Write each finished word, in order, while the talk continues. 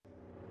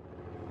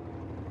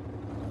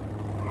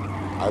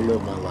I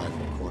live my life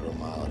a quarter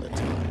mile at a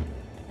time.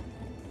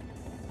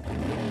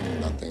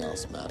 Nothing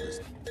else matters.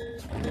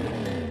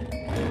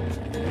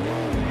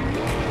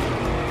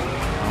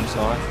 I'm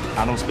sorry,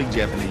 I don't speak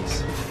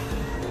Japanese.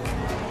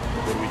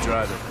 What are we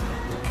driving?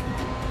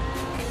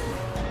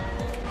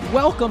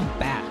 Welcome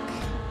back.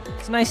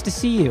 It's nice to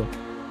see you.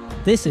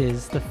 This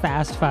is the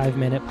Fast 5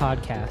 Minute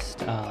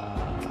Podcast.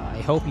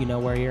 I hope you know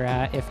where you're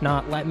at. If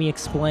not, let me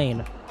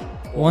explain.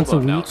 Once a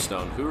week. Now,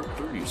 Stone. Who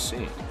are you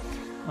seeing?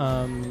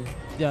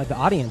 The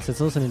audience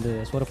that's listening to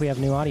this. What if we have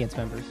new audience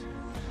members?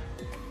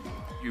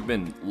 You've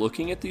been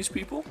looking at these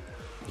people?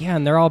 Yeah,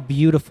 and they're all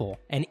beautiful.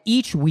 And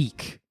each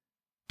week,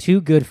 two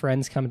good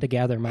friends come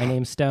together. My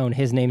name's Stone.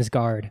 His name's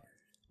Guard.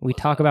 We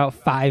talk about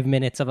 5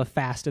 minutes of a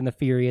Fast and the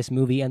Furious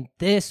movie. And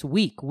this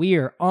week,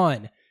 we're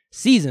on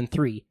Season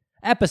 3,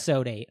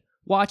 Episode 8,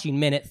 watching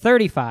minute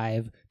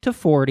 35 to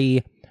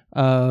 40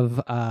 of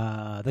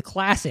the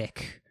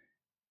classic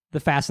The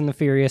Fast and the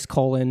Furious,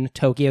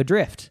 Tokyo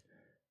Drift.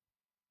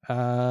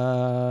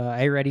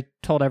 I already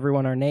told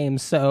everyone our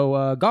names,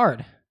 so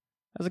Guard,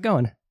 how's it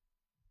going?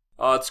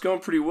 It's going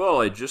pretty well.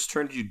 I just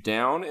turned you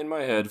down in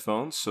my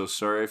headphones, so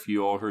sorry if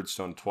you all heard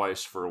Stone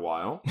twice for a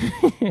while.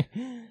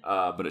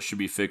 But it should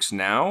be fixed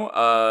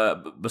now.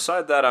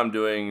 Beside that, I'm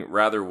doing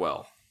rather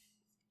well.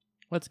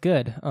 That's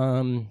good.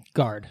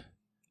 Guard.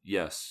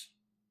 Yes.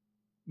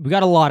 We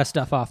got a lot of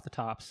stuff off the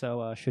top,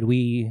 so should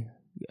we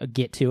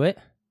get to it?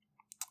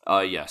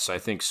 Yes, I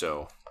think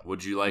so.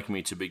 Would you like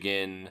me to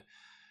begin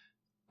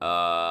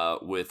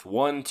with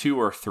 1, 2,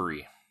 or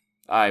 3?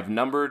 I've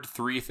numbered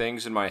 3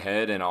 things in my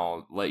head, and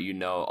I'll let you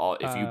know.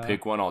 If you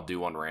pick one, I'll do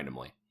one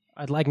randomly.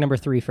 I'd like number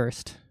 3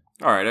 first.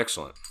 All right,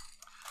 excellent.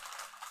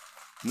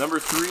 Number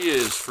 3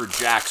 is for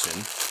Jackson.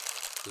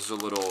 This is a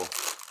little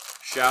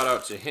shout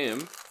out to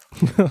him.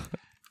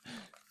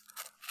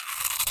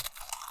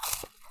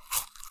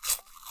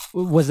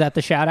 Was that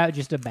the shout out?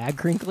 Just a bag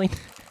crinkling?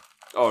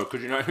 Oh,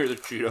 could you not hear the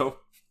Cheeto?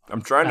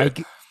 I'm trying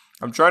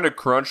to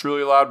crunch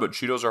really loud, but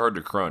Cheetos are hard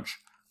to crunch.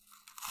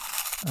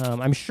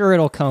 I'm sure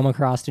it'll come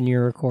across in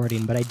your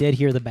recording, but I did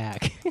hear the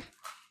bag.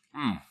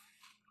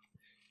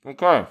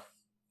 Okay.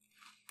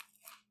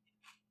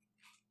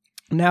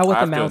 Now with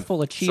a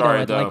mouthful of Cheeto,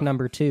 I'd like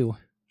number 2.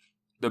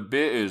 The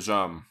bit is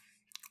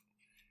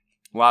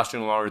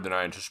lasting longer than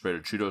I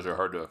anticipated. Cheetos are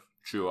hard to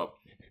chew up.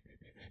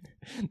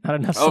 Not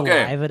enough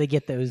saliva to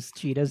get those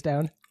Cheetos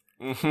down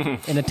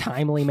in a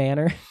timely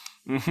manner.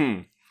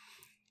 Mm-hmm.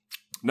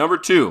 Number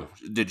 2,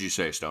 did you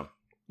say, Stone?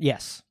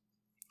 Yes.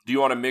 Do you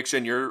want to mix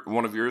in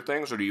one of your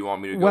things, or do you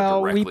want me to go directly to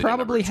number 2? Well, we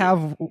probably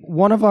have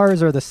one of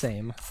ours are the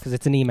same, because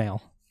it's an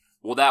email.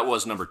 Well, that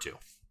was number 2.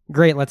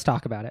 Great, let's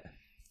talk about it.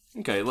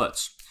 Okay,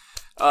 let's.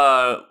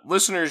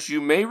 Listeners, you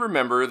may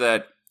remember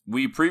that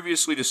we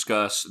previously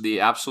discussed the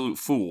absolute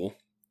fool,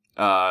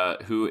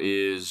 who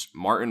is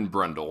Martin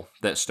Brundle,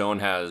 that Stone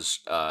has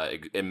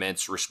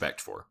immense respect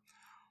for.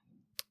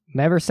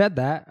 Never said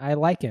that. I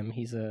like him.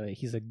 He's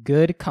a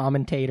good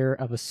commentator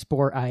of a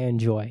sport I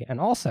enjoy, and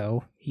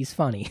also he's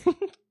funny.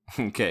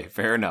 Okay,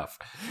 fair enough.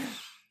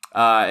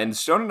 And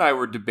Stone and I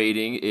were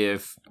debating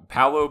if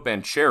Paolo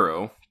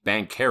Banchero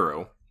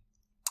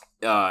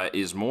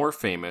is more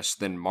famous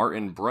than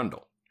Martin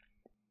Brundle.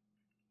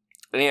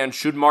 And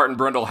should Martin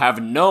Brundle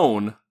have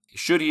known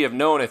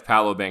if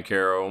Paolo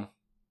Banchero,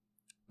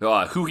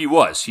 who he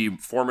was? He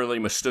formerly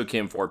mistook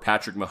him for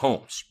Patrick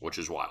Mahomes, which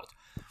is wild.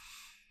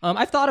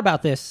 I've thought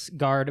about this,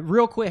 Guard.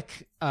 Real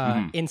quick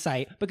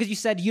insight, because you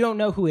said you don't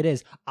know who it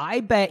is. I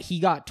bet he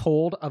got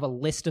told of a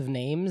list of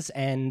names,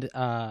 and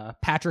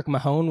Patrick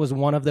Mahomes was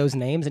one of those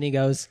names, and he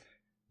goes,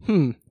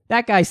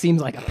 that guy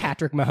seems like a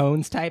Patrick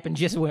Mahomes type, and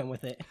just went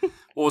with it.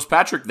 Well, was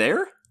Patrick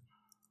there?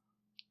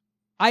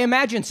 I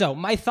imagine so.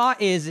 My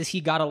thought is he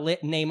got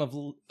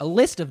a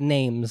list of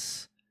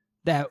names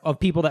of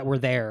people that were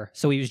there,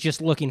 so he was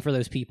just looking for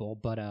those people,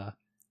 but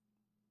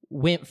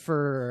went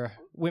for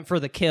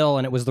the kill,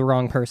 and it was the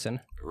wrong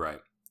person. Right.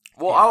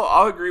 Well, yeah.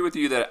 I'll agree with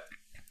you that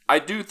I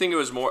do think it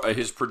was more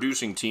his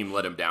producing team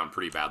let him down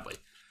pretty badly.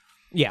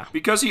 Yeah.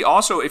 Because he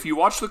also, if you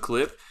watch the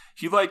clip,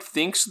 he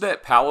thinks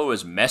that Paolo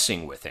is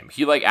messing with him.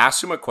 He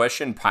asks him a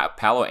question,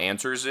 Paolo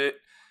answers it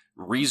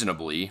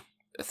reasonably,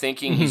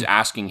 thinking he's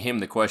asking him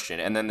the question,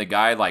 and then the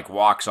guy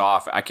walks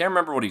off. I can't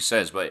remember what he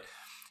says, but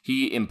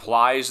he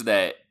implies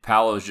that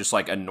Paolo is just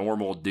a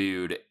normal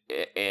dude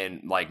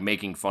and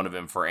making fun of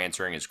him for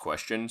answering his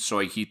question. So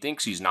he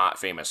thinks he's not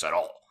famous at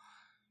all.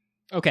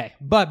 Okay,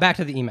 but back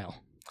to the email.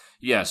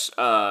 Yes,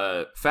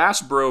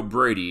 Fast Bro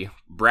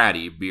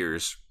Braddy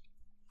Beers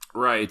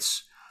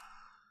writes,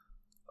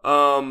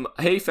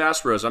 hey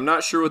Fast Bros, I'm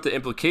not sure what the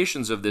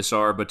implications of this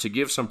are, but to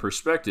give some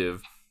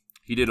perspective,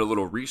 he did a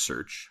little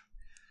research.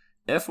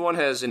 F1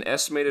 has an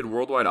estimated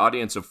worldwide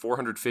audience of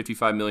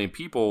 455 million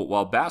people,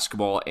 while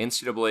basketball,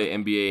 NCAA,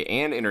 NBA,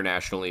 and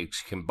international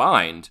leagues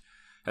combined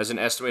has an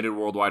estimated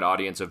worldwide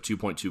audience of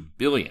 2.2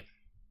 billion.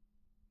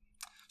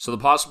 So the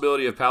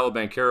possibility of Paolo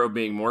Banchero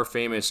being more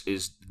famous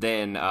is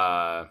than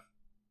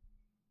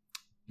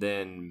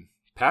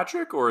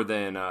Patrick or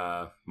than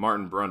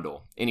Martin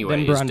Brundle.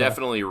 Anyway, it's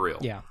definitely real.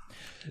 Yeah.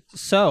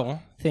 So,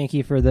 thank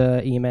you for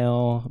the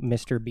email,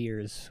 Mr.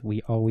 Beers.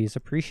 We always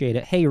appreciate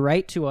it. Hey,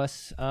 write to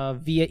us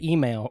via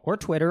email or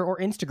Twitter or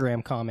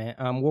Instagram comment.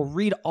 We'll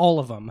read all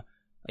of them.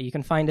 You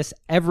can find us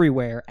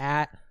everywhere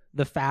at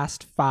the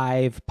Fast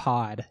 5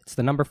 Pod. It's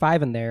the number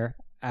 5 in there.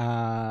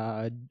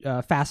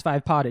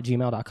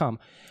 Fast5pod@gmail.com.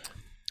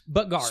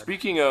 But Guard.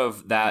 Speaking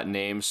of that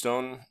name,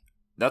 Stone,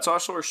 that's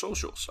also our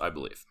socials, I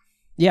believe.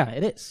 Yeah,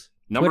 it is.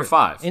 Number Twitter,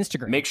 5.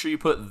 Instagram. Make sure you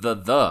put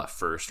the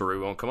first or it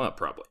won't come up,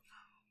 probably.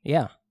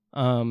 Yeah.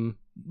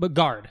 But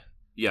Guard.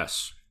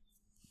 Yes.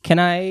 Can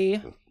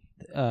I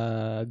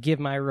give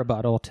my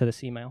rebuttal to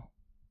this email?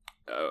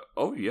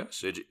 Oh,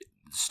 yes.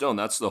 Stone,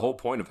 that's the whole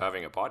point of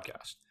having a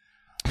podcast.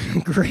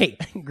 Great.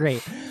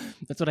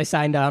 That's what I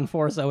signed on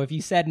for. So if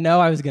you said no,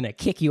 I was going to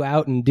kick you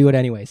out and do it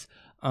anyways.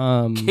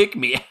 Kick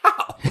me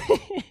out?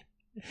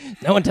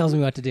 No one tells me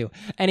what to do.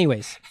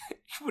 Anyways,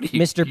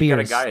 Mr. Beers. You got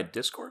a guy at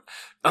Discord?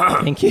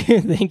 Thank you.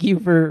 Thank you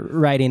for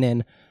writing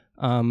in.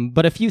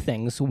 But a few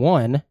things.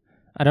 One,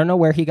 I don't know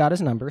where he got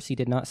his numbers. He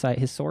did not cite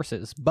his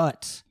sources,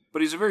 but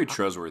he's a very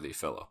trustworthy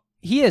fellow.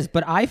 He is,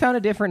 but I found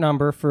a different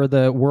number for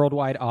the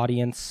worldwide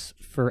audience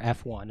for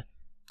F1.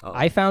 Oh.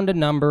 I found a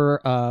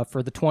number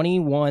for the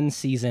 21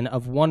 season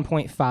of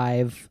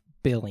 1.5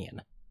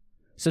 billion.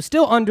 So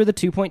still under the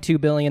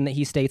 2.2 billion that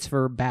he states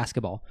for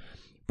basketball.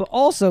 But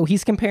also,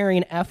 he's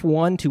comparing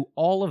F1 to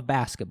all of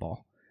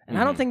basketball. And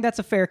I don't think that's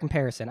a fair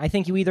comparison. I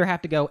think you either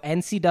have to go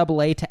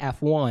NCAA to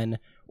F1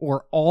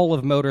 or all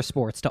of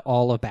motorsports to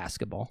all of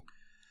basketball.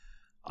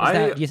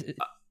 I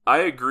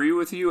agree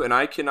with you, and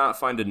I cannot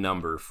find a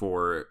number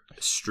for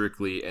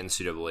strictly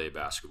NCAA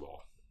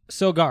basketball.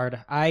 So,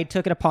 Guard, I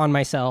took it upon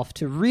myself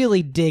to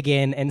really dig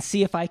in and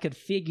see if I could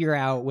figure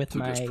out with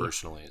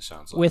personally, it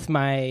sounds like. With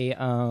my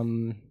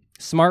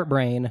smart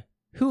brain,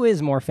 who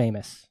is more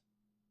famous.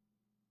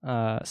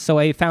 So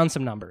I found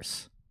some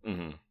numbers.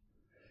 Mm-hmm.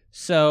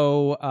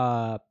 So,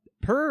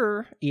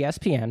 per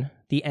ESPN,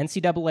 the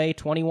NCAA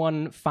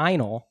 21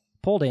 final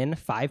pulled in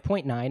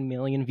 5.9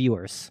 million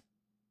viewers.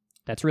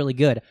 That's really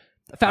good.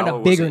 I found a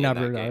bigger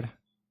number, Guard.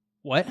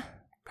 What?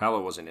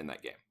 Paolo wasn't in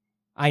that game.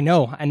 I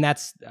know, and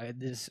that's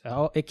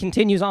it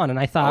continues on, and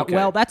I thought,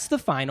 well, that's the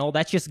final.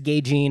 That's just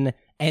gauging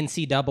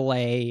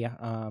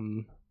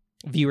NCAA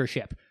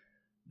viewership.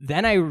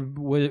 Then I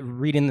was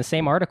reading the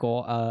same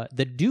article.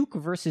 The Duke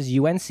versus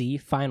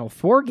UNC Final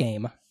Four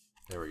game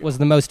was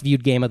the most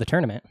viewed game of the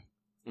tournament,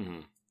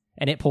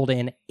 and it pulled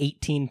in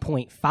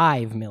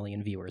 18.5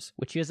 million viewers,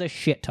 which is a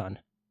shit ton.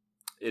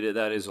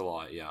 That is a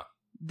lot, yeah.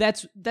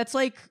 That's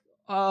like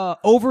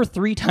over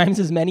 3 times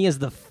as many as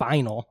the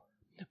final.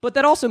 But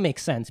that also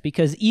makes sense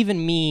because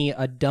even me,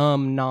 a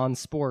dumb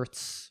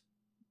non-sports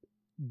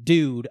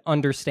dude,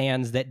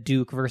 understands that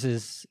Duke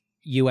versus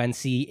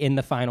UNC in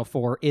the Final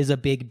Four is a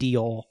big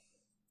deal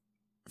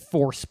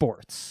for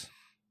sports.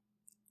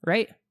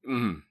 Right?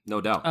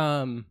 No doubt.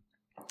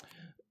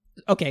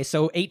 Okay,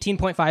 so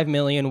 18.5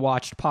 million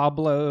watched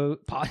Pablo...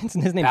 His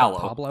name is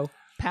Pablo.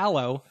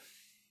 Paolo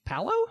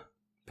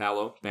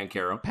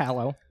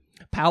Banchero.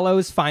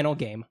 Paolo's final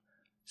game.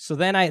 So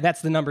then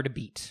that's the number to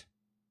beat.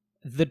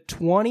 The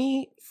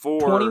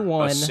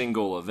 2021 a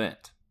single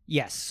event.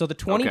 Yes, so the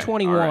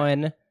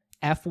 2021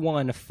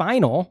 F1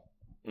 final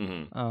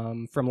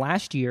from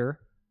last year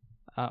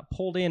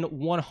pulled in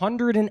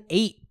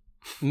 108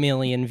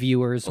 million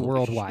viewers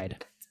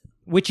worldwide,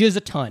 which is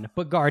a ton.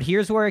 But Guard,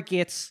 here's where it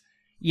gets.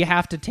 You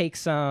have to take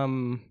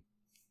some.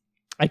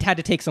 I had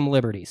to take some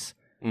liberties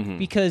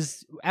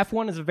because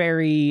F1 is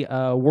very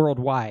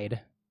worldwide.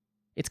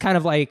 It's kind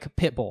of like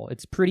Pitbull.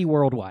 It's pretty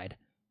worldwide.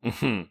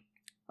 Mr.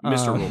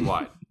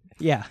 Worldwide.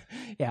 Yeah.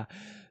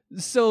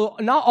 So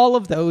not all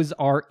of those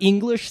are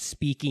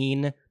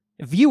English-speaking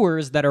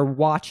viewers that are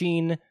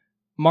watching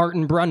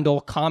Martin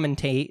Brundle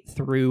commentate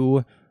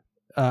through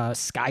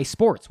Sky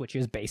Sports, which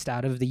is based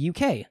out of the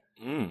UK.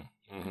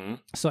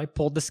 So I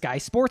pulled the Sky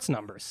Sports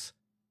numbers.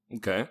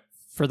 Okay.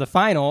 For the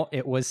final,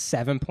 it was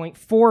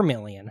 7.4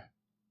 million.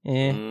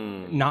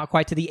 Not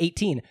quite to the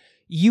 18.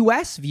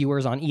 US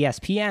viewers on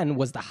ESPN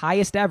was the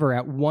highest ever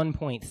at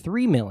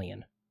 1.3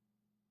 million.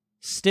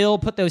 Still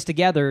put those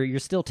together, you're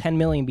still 10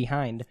 million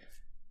behind.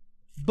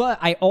 But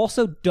I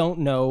also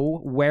don't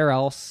know where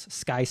else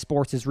Sky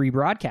Sports is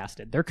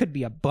rebroadcasted. There could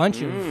be a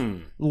bunch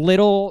of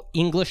little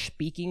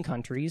English-speaking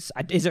countries.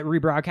 Is it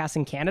rebroadcast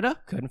in Canada?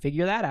 Couldn't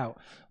figure that out.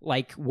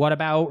 Like, what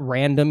about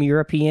random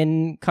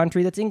European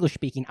country that's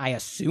English-speaking? I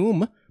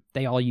assume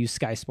they all use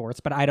Sky Sports,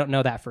 but I don't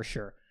know that for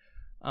sure.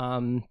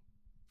 And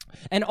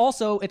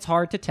also, it's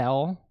hard to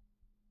tell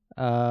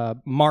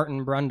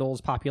Martin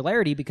Brundle's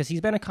popularity because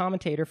he's been a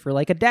commentator for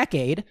like a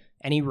decade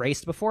and he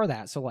raced before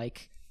that. So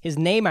like his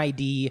name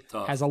ID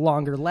has a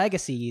longer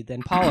legacy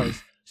than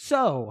Paolo's.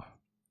 So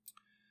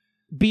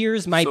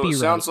Beers might be right.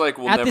 Sounds like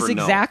we'll at never this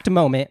exact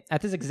moment.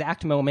 At this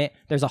exact moment,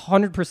 there's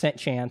 100%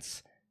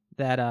 chance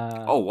that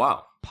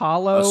Paolo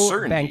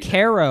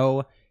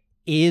Banchero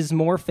is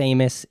more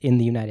famous in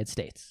the United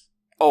States.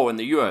 Oh, in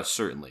the U.S.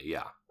 certainly,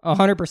 yeah.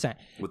 100%.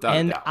 Without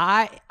a doubt.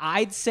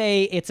 I'd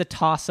say it's a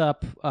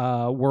toss-up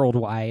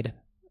worldwide.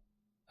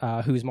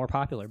 who's more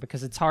popular,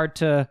 because it's hard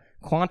to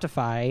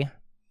quantify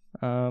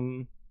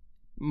Martin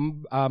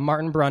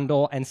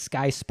Brundle and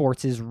Sky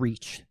Sports'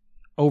 reach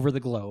over the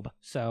globe.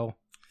 So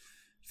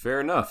fair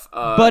enough.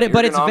 But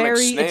it's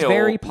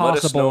very possible.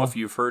 Let us know if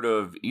you've heard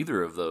of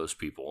either of those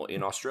people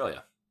in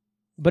Australia.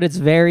 But it's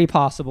very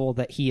possible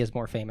that he is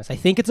more famous. I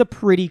think it's a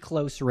pretty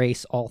close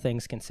race, all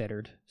things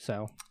considered.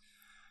 So,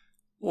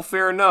 well,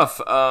 fair enough.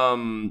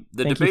 The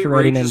debate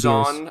rages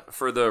on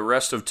for the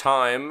rest of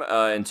time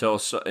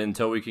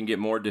until we can get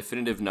more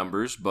definitive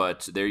numbers.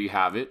 But there you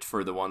have it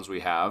for the ones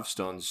we have.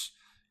 Stone's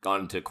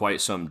gone into quite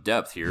some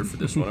depth here for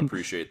this one.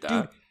 Appreciate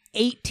that.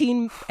 Dude,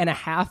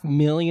 18.5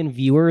 million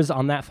viewers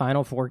on that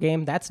Final Four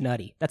game. That's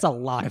nutty. That's a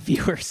lot of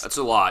viewers. That's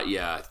a lot,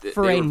 yeah.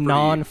 For a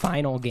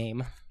non-final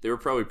game. They were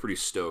probably pretty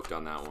stoked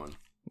on that one.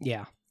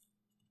 Yeah.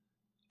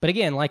 But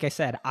again, like I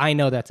said, I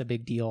know that's a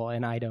big deal,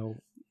 and I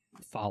don't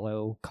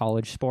follow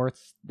college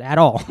sports at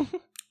all.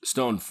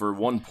 Stone, for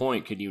 1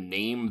 point, can you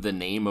name the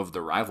name of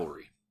the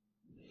rivalry?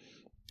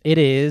 It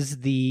is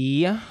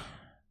the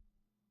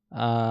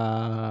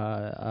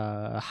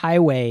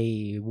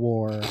highway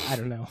war. I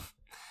don't know.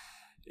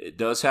 It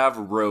does have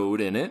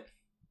road in it.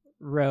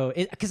 Road,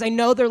 because I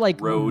know they're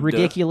like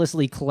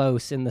ridiculously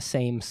close in the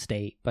same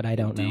state, but I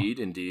don't know.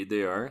 Indeed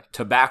they are.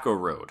 Tobacco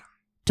Road.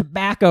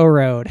 Tobacco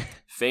Road.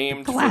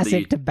 Famed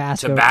classic for the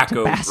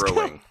tobacco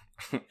growing.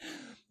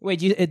 Wait,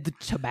 the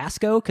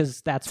Tabasco?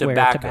 Because that's where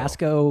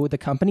Tabasco, the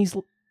company's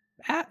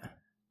at?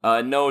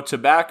 No,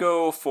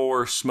 tobacco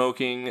for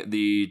smoking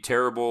the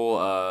terrible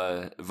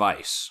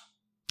vice.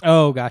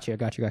 Oh, gotcha.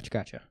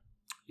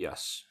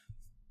 Yes.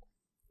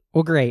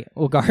 Well, great.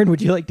 Well, Guard,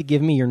 would you like to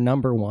give me your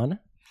number one?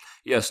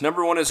 Yes,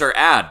 number one is our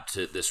ad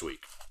this week.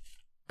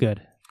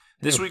 Good.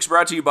 This week's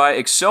brought to you by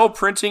Excel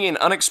Printing in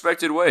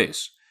Unexpected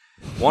Ways.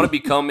 Want to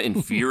become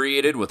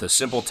infuriated with a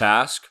simple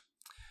task?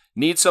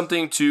 Need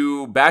something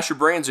to bash your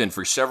brains in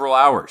for several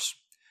hours?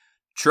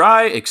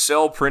 Try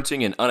Excel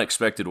Printing in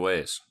Unexpected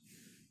Ways.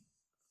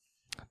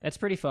 That's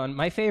pretty fun.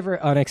 My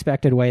favorite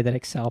unexpected way that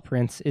Excel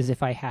prints is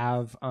if I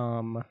have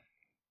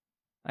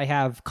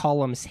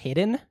columns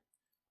hidden.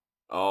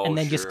 Oh, and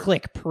then just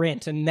click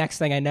print, and next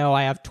thing I know,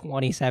 I have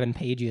 27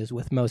 pages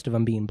with most of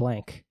them being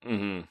blank.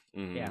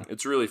 Yeah,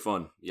 it's really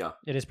fun. Yeah,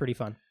 it is pretty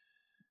fun.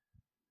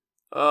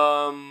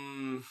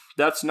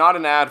 That's not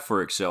an ad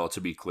for Excel,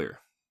 to be clear.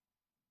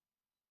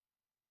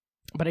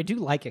 But I do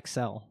like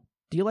Excel.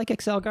 Do you like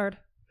Excel, Guard?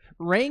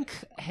 Rank.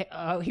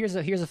 Here's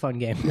a fun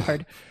game,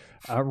 Guard.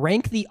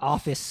 Rank the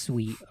Office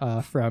suite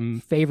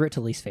from favorite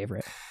to least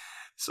favorite.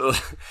 So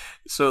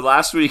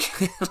last week,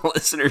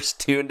 listeners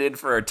tuned in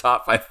for our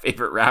top 5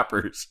 favorite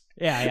rappers.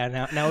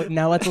 Yeah.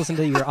 Now let's listen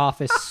to your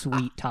Office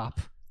suite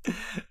top.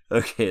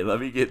 Okay, let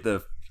me get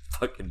the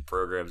fucking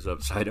programs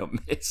up so I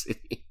don't miss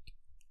any.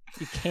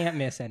 You can't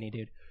miss any,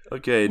 dude.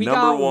 Okay,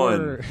 number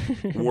one,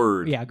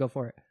 Word. Yeah, go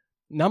for it.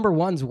 Number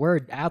one's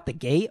Word out the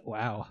gate.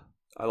 Wow.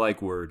 I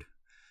like Word.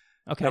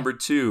 Okay. Number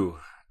 2.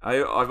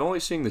 I've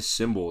only seen the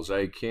symbols.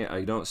 I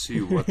don't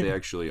see what they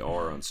actually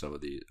are on some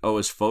of these. Oh,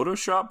 is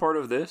Photoshop part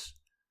of this?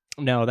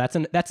 No, that's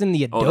in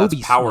the Adobe. Oh, that's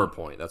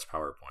PowerPoint. Suite. That's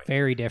PowerPoint.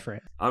 Very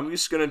different. I'm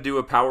just gonna do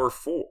a Power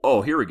 4.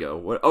 Oh, here we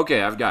go.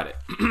 Okay, I've got it.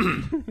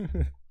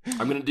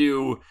 I'm gonna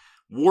do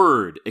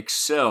Word,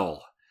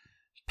 Excel,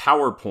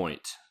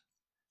 PowerPoint.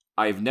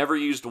 I've never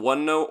used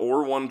OneNote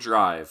or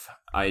OneDrive.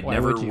 I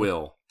never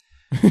will.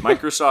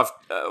 Microsoft.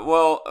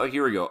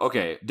 Here we go.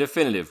 Okay,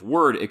 definitive.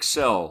 Word,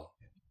 Excel,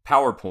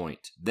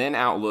 PowerPoint, then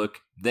Outlook,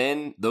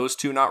 then those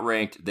two not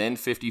ranked, then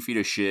 50 feet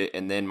of shit,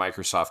 and then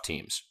Microsoft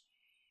Teams.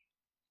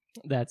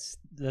 That's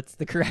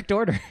the correct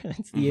order.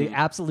 That's the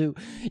absolute.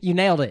 You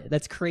nailed it.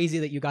 That's crazy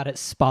that you got it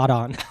spot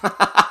on.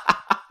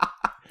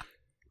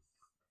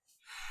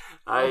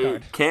 I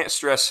can't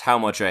stress how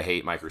much I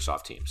hate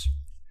Microsoft Teams.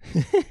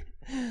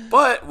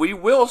 But we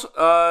will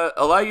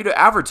allow you to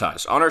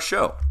advertise on our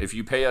show if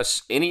you pay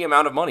us any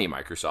amount of money,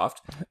 Microsoft.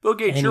 Bill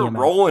Gates, you're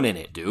rolling in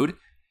it, dude.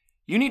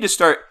 You need to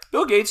start.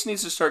 Bill Gates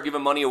needs to start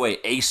giving money away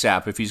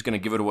ASAP if he's going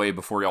to give it away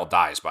before he all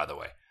dies, by the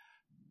way.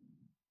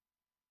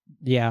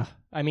 Yeah.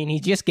 I mean, he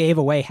just gave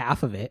away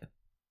half of it.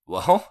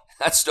 Well,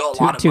 that's still a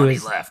lot of money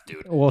left,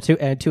 dude. Well,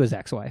 to his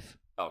ex-wife.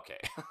 Okay.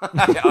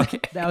 Okay.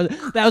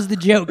 that was the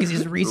joke, because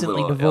he's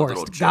recently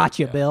divorced.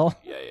 Gotcha, yeah. Bill.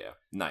 Yeah.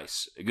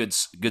 Nice. A good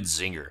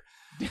zinger.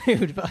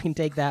 Dude, fucking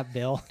take that,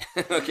 Bill.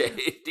 Okay.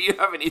 Do you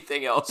have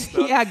anything else,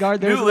 though? Yeah,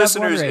 Guard. There's new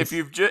listeners. If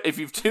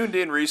you've tuned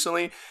in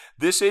recently,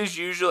 this is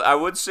usually. I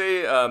would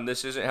say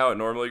this isn't how it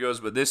normally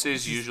goes, but this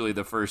is usually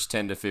the first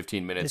 10 to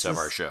 15 minutes of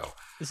our show.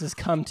 This has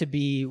come to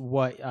be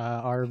what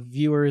our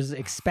viewers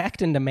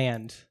expect and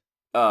demand.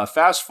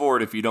 Fast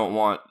forward if you don't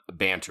want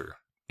banter,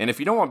 and if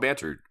you don't want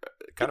banter,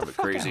 kind of a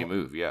crazy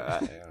move. Yeah.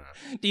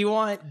 Do you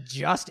want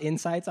just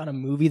insights on a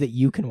movie that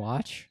you can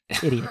watch?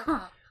 Idiot.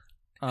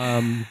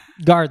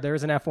 Guard,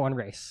 there's an F1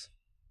 race.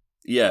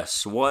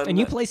 Yes, one. And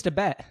you placed a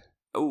bet.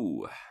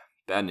 Oh,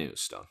 bad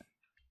news, Stone.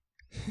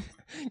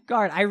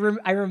 Guard, I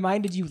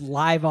reminded you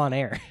live on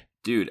air.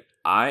 Dude,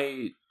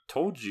 I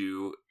told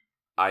you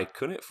I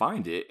couldn't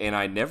find it, and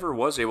I never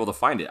was able to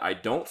find it. I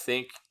don't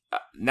think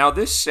Now,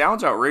 this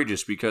sounds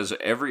outrageous because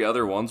every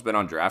other one's been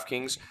on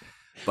DraftKings,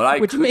 but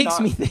Which makes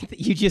me think that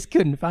you just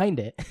couldn't find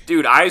it.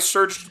 Dude, I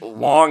searched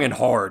long and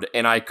hard,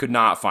 and I could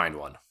not find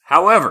one.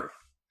 However,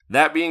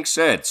 that being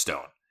said,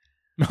 Stone.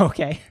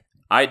 Okay.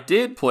 I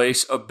did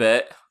place a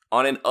bet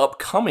on an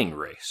upcoming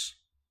race.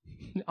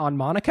 On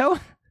Monaco?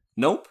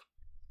 Nope.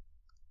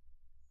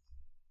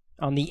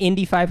 On the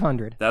Indy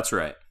 500. That's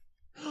right.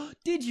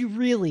 Did you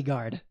really,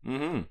 Guard?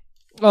 Mm-hmm.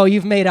 Oh,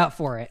 you've made up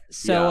for it.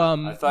 So,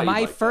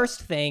 my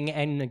first thing,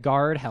 and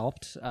Guard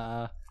helped,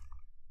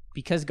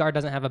 because Guard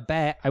doesn't have a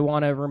bet, I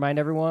want to remind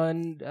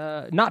everyone,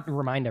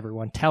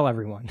 tell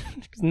everyone,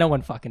 because no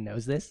one fucking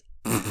knows this,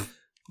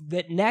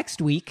 that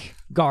next week,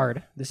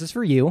 Guard, this is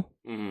for you,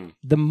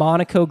 the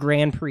Monaco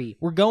Grand Prix.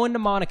 We're going to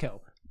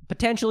Monaco.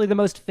 Potentially the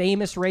most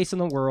famous race in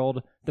the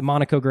world, the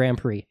Monaco Grand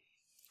Prix.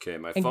 Okay,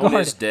 my phone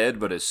is dead,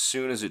 but as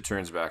soon as it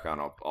turns back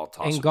on, I'll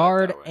toss it. And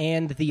Guard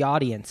and the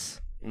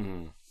audience.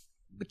 Mm-hmm.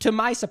 To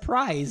my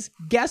surprise,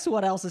 guess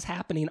what else is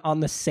happening on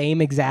the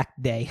same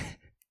exact day?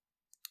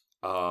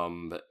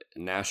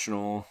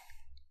 National.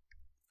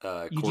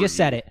 You just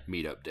said it.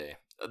 Meetup day.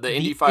 The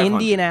Indy 500.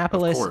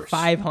 Indianapolis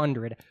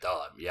 500.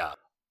 Yeah.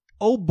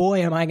 Oh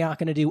boy, am I not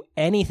going to do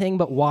anything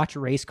but watch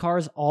race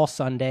cars all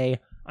Sunday.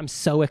 I'm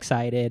so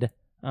excited.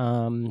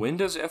 When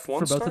does F1 for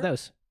both start? of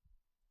those?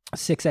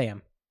 6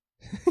 a.m.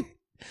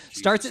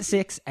 Starts at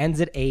 6, ends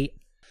at 8.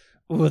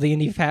 Well, the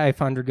Indy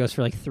 500 goes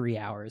for like 3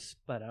 hours,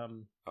 but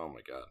oh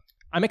my god,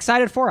 I'm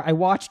excited for it. I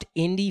watched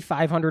Indy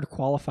 500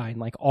 qualifying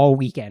like all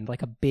weekend,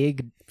 like a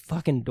big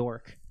fucking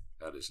dork.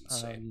 That is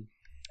insane.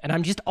 And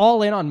I'm just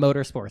all in on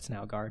motorsports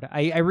now, Guard.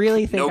 I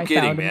really think no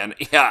kidding, man.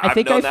 Yeah, I've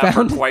known that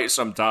for quite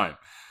some time.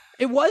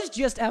 It was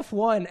just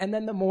F1, and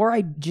then the more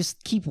I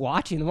just keep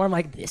watching, the more I'm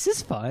like, this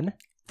is fun.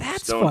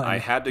 That's Stone, fun. I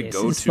had to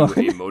go to a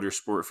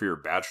motorsport for your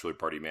bachelor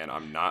party, man.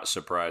 I'm not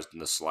surprised in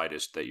the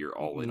slightest that you're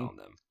all in on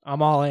them.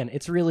 I'm all in.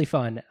 It's really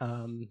fun.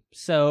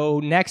 So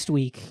next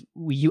week,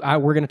 we're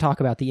going to talk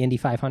about the Indy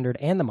 500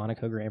 and the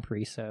Monaco Grand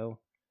Prix. So,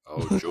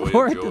 joy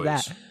forward of to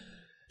that. joys.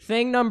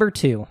 Thing number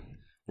 2.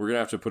 We're going to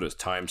have to put a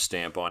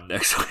timestamp on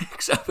next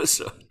week's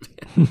episode.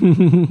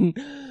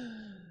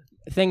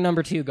 Thing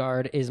number 2,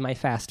 Guard, is my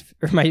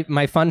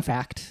fun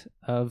fact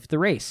of the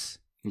race.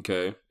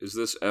 Okay. Is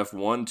this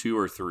F1, 2,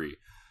 or 3?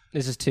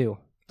 This is 2.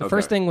 The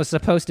first thing was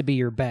supposed to be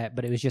your bet,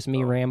 but it was just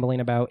me rambling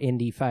about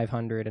Indy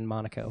 500 and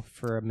Monaco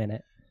for a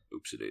minute.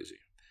 Oopsie-daisy.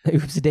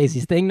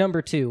 Oopsie-daisies. Thing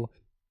number 2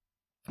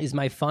 is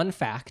my fun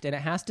fact, and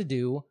it has to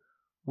do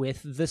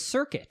with the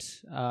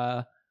circuit.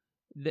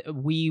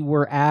 We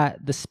were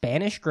at the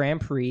Spanish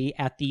Grand Prix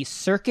at the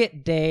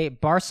Circuit de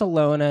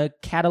Barcelona,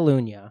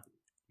 Catalunya.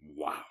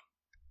 Wow.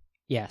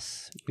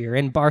 Yes, we were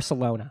in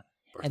Barcelona.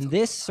 And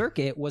this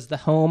circuit was the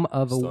home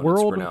of a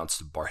world... It's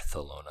pronounced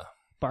Barcelona.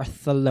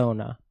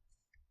 Barcelona.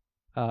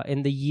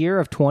 In the year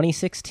of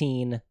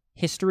 2016,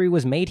 history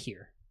was made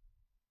here.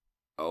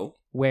 Oh?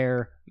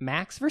 Where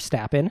Max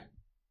Verstappen,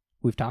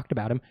 we've talked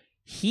about him,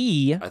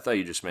 I thought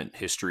you just meant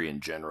history in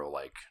general,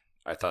 like...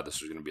 I thought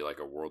this was going to be like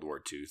a World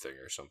War II thing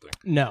or something.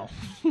 No.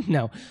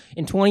 No.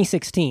 In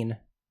 2016...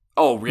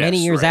 Oh, yes, many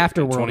years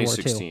after World War II.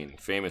 2016,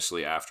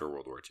 famously after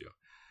World War II.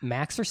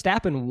 Max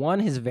Verstappen won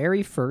his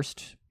very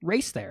first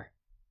race there.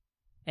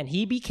 And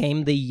he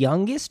became the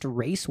youngest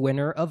race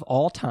winner of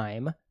all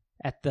time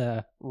at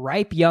the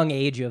ripe young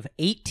age of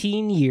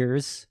 18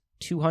 years,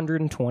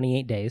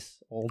 228 days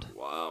old.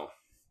 Wow.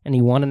 And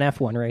he won an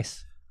F1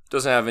 race.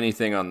 Doesn't have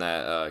anything on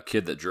that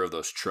kid that drove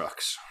those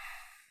trucks.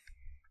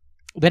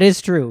 That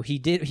is true.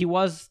 He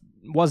was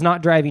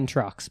not driving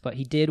trucks, but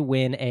he did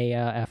win a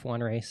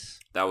F1 race.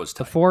 That was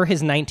tight. Before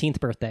his 19th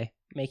birthday,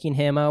 making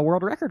him a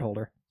world record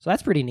holder. So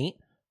that's pretty neat.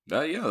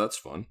 Yeah, that's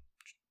fun.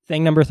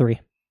 Thing number 3.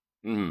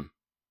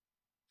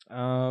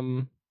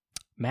 Mm-hmm.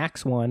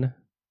 Max won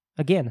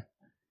again.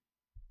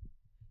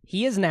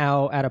 He is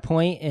now at a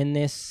point in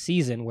this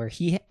season where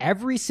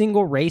every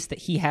single race that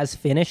he has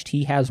finished,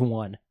 he has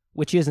won,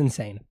 which is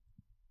insane.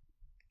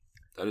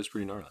 That is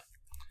pretty gnarly.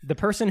 The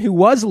person who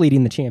was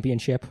leading the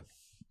championship,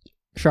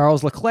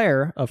 Charles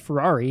Leclerc of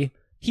Ferrari,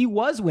 he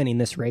was winning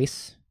this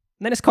race,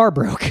 and then his car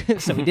broke,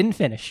 so he didn't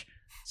finish.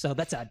 So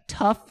that's a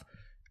tough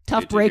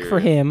break for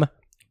him,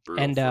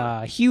 and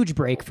a huge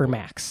break for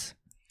Max.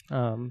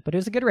 But it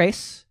was a good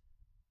race.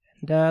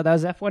 And that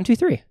was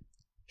F123.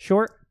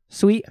 Short,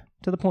 sweet,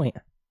 to the point.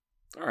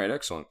 All right,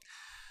 excellent.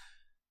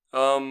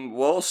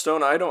 Well,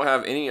 Stone, I don't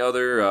have any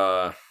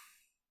other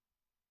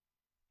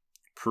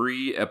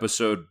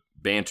pre-episode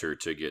banter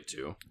to get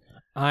to.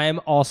 I'm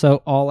also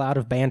all out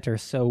of banter,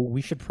 so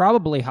we should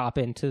probably hop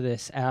into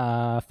this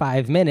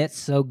 5 minutes,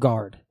 so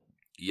Guard.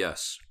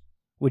 Yes.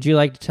 Would you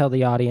like to tell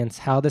the audience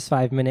how this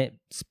 5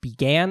 minutes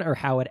began or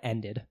how it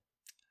ended?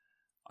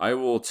 I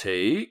will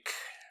take...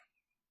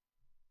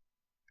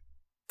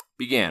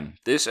 Began.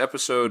 This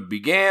episode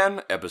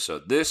began.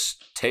 This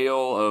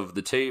tale of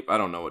the tape. I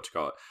don't know what to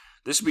call it.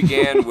 This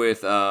began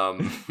with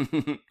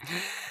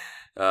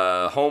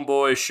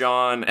homeboy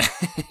Shaun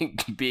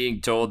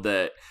being told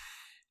that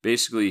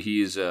basically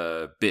he's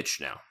a bitch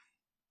now.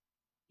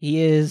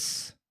 He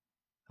is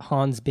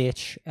Han's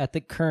bitch at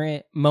the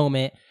current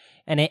moment,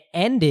 and it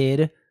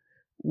ended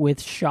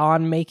with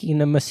Shaun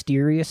making a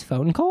mysterious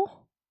phone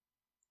call?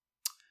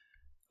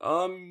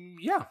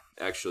 Yeah,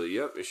 actually,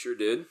 yep, it sure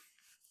did.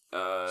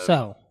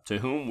 So, to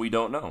whom we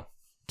don't know.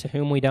 To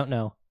whom we don't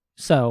know.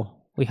 So,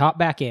 we hop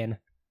back in.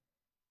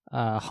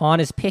 Han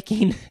is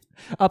picking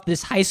up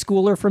this high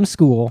schooler from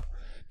school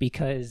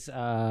because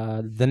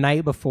the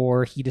night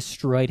before he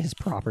destroyed his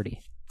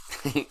property.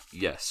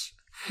 Yes.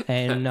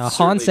 And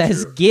Han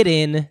says, true. Get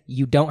in,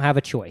 you don't have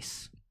a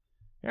choice.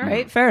 All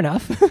right, fair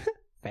enough.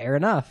 Fair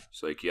enough.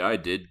 It's like, yeah, I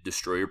did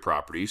destroy your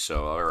property,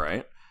 so all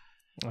right.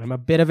 I'm a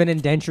bit of an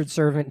indentured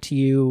servant to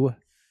you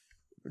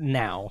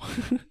now.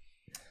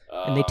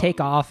 And they take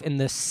off in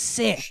the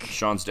sick...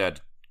 Shaun's dad,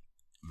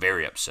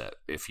 very upset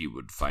if he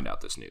would find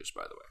out this news,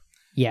 by the way.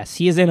 Yes,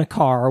 he is in a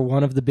car,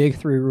 one of the big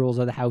 3 rules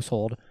of the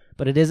household,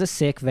 but it is a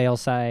sick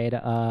Veilside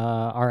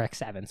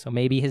RX-7, so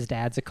maybe his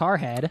dad's a car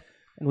head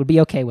and would be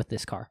okay with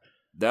this car.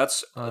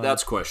 That's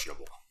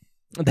questionable.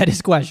 That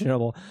is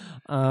questionable.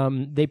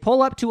 They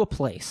pull up to a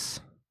place,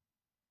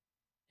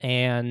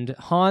 and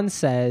Han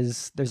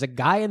says, there's a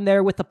guy in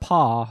there with a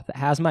paw that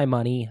has my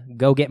money.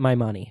 Go get my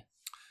money.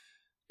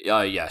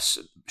 Yes.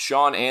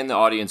 Shaun and the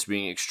audience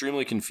being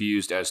extremely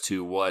confused as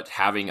to what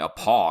having a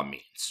paw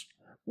means.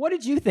 What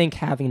did you think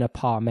having a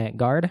paw meant,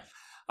 Guard?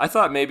 I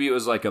thought maybe it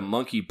was like a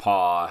monkey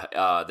paw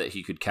that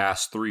he could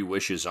cast 3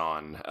 wishes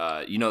on.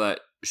 You know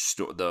that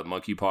the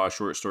monkey paw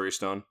short story,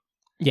 Stone?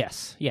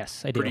 Yes,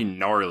 I do. Pretty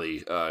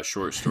gnarly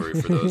short story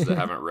for those that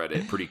haven't read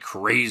it. Pretty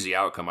crazy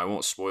outcome. I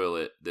won't spoil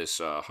it,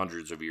 this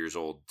hundreds of years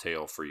old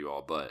tale for you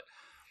all, but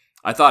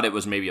I thought it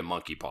was maybe a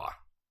monkey paw.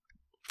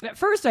 At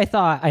first, I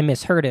thought I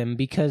misheard him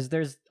because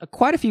there's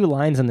quite a few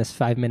lines in this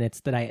 5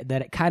 minutes that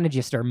it kind of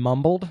just are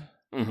mumbled.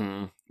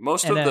 Mm-hmm.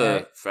 Most of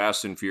the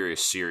Fast and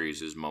Furious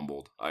series is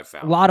mumbled, I've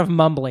found. A lot of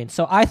mumbling.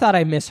 So I thought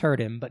I misheard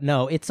him, but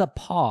no, it's a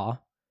paw,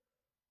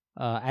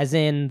 as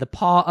in the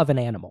paw of an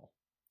animal.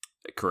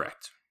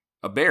 Correct.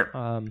 A bear.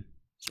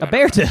 A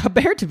bear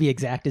to be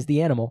exact is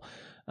the animal.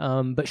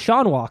 But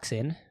Shaun walks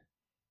in.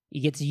 He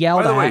gets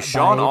yelled at. By the way,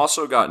 Shaun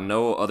also got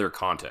no other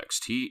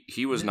context.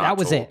 He was not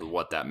told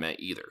what that meant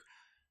either.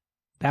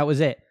 That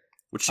was it.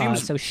 Which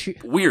seems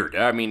weird.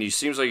 I mean, he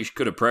seems like he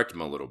could have pranked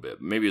him a little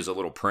bit. Maybe it's a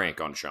little prank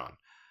on Shaun.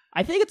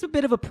 I think it's a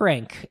bit of a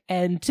prank.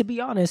 And to be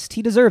honest,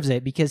 he deserves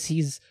it because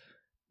he's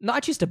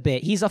not just a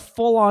bit. He's a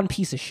full-on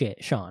piece of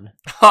shit, Shaun.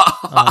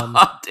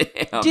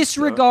 Damn.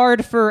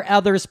 Disregard for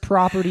others'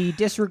 property.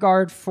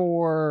 Disregard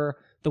for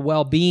the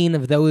well-being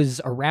of those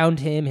around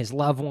him, his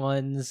loved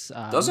ones.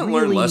 Doesn't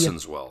learn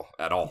lessons well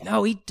at all.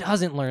 No, he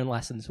doesn't learn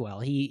lessons well.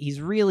 He's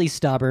really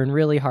stubborn,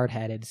 really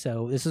hard-headed,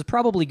 so this is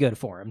probably good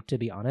for him, to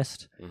be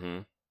honest.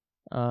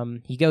 Mm-hmm.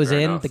 He goes Fair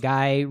in, enough. The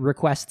guy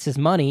requests his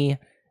money,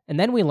 and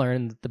then we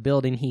learn that the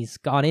building he's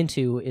gone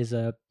into is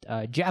a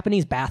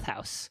Japanese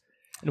bathhouse.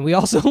 And we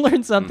also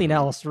learn something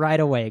else right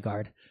away,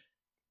 Guard.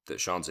 That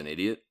Shaun's an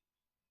idiot?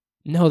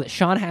 No, that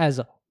Shaun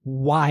has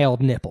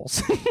wild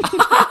nipples.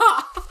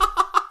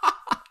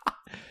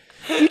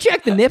 You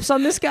check the nips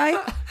on this guy?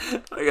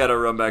 I gotta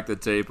run back the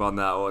tape on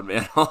that one,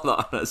 man. Hold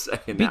on a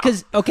second now.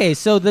 Because, okay,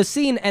 so the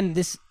scene, and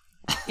this,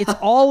 it's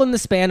all in the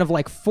span of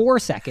like 4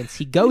 seconds.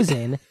 He goes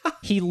in,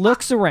 he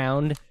looks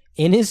around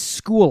in his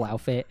school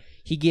outfit,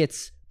 he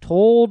gets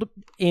told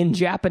in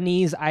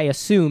Japanese, I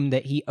assume,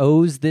 that he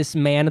owes this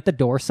man at the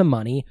door some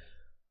money.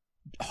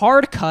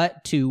 Hard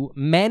cut to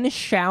men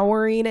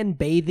showering and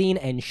bathing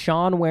and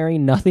Shaun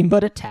wearing nothing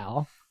but a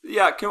towel.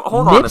 Yeah,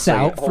 hold on a Nips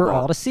second. out for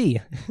all to see.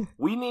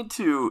 We need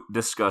to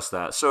discuss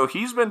that. So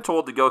he's been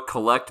told to go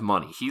collect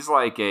money. He's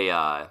like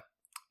a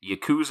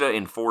Yakuza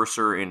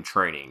enforcer in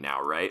training now,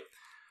 right?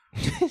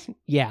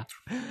 Yeah,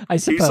 I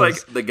suppose. He's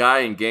like the guy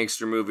in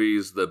gangster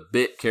movies, the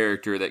bit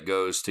character that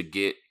goes to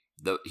get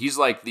he's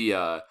like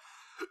the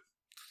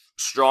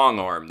strong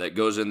arm that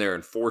goes in there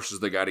and forces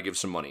the guy to give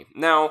some money.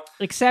 Now,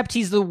 except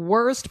he's the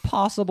worst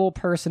possible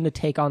person to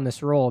take on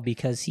this role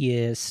because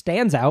he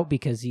stands out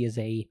because he is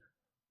a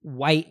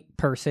white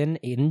person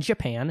in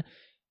Japan.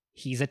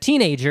 He's a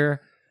teenager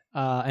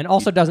and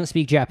also doesn't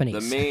speak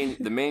Japanese.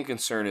 The main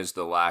concern is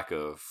the lack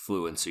of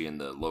fluency in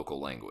the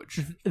local language.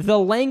 The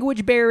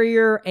language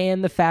barrier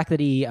and the fact that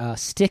he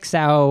sticks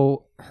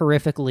out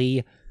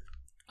horrifically.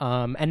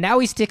 And now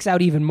he sticks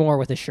out even more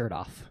with his shirt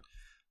off.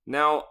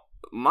 Now,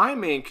 my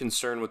main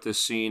concern with this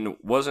scene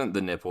wasn't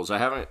the nipples.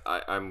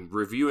 I'm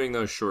reviewing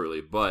those shortly,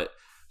 but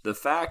the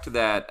fact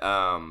that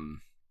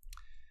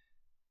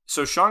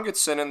so Shaun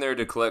gets sent in there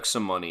to collect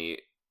some money,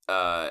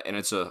 and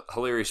it's a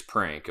hilarious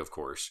prank, of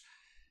course.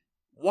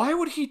 Why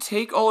would he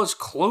take all his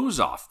clothes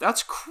off?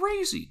 That's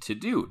crazy to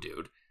do,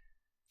 dude.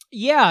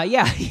 Yeah.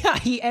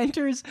 He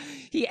enters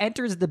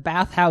the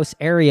bathhouse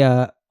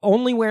area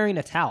only wearing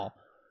a towel.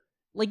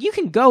 Like, you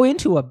can go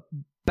into a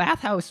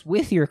bathhouse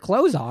with your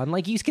clothes on.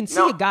 Like, you can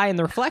see a guy in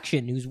the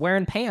reflection who's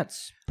wearing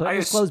pants, putting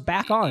his clothes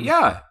back on.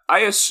 Yeah, I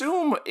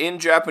assume in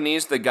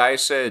Japanese the guy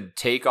said,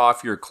 take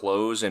off your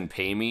clothes and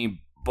pay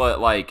me, but,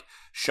 like,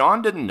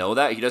 Shaun didn't know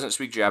that. He doesn't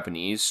speak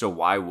Japanese, so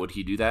why would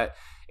he do that?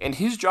 and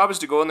his job is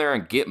to go in there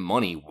and get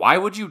money. Why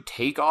would you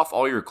take off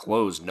all your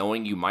clothes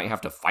knowing you might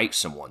have to fight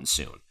someone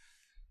soon?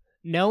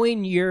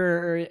 Knowing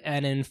you're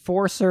an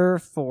enforcer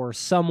for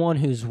someone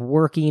who's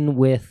working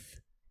with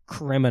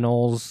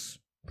criminals,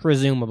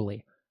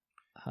 presumably.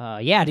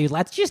 Yeah, dude,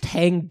 let's just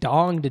hang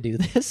dong to do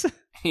this.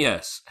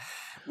 Yes.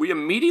 We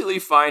immediately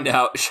find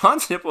out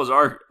Shaun's nipples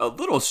are a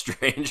little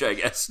strange, I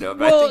guess. No,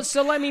 but Well,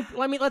 so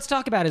let's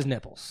talk about his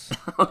nipples,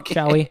 okay.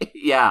 shall we?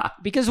 Yeah.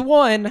 Because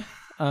one,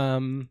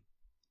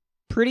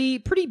 pretty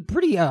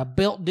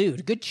built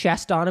dude, good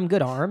chest on him,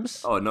 good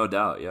arms. Oh, no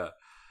doubt,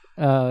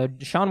 yeah.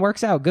 Shaun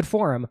works out, good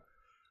for him.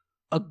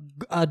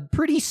 A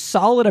pretty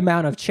solid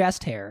amount of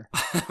chest hair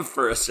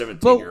For a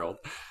 17-year-old.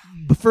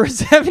 for a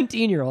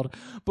 17-year-old,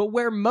 but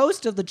where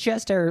most of the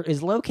chest hair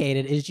is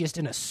located is just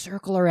in a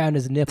circle around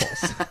his nipples.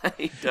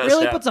 He does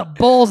Really have, puts a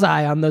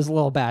bullseye on those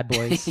little bad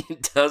boys. He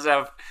does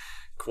have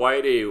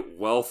quite a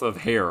wealth of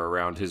hair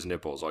around his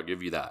nipples, I'll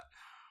give you that.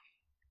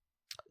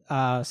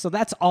 So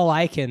that's all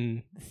I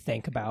can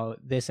think about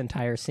this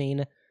entire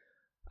scene.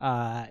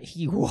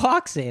 He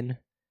walks in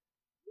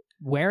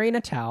wearing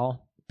a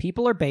towel,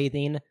 people are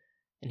bathing,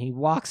 and he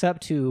walks up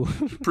to...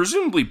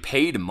 Presumably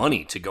paid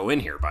money to go in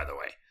here, by the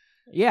way.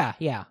 Yeah.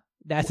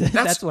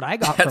 That's what I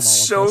got from all of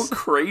That's so this.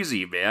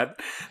 crazy, man.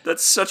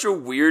 That's such a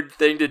weird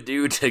thing to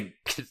do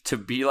to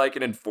be like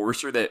an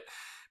enforcer that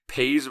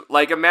pays.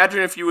 Like,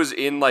 imagine if he was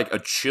in like a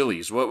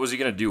Chili's. What was he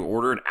gonna do?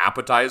 Order an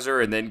appetizer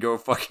and then go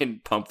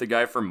fucking pump the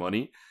guy for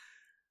money?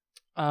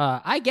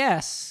 I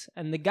guess.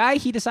 And the guy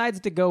he decides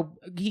to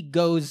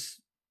goes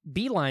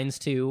beelines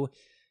to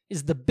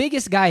is the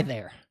biggest guy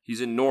there.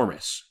 He's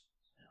enormous.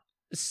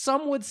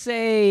 Some would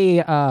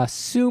say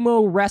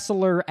sumo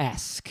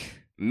wrestler-esque.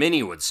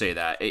 Many would say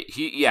that.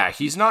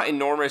 He's not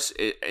enormous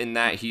in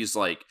that he's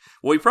like,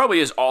 well, he probably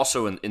is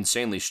also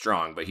insanely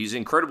strong, but he's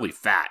incredibly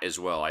fat as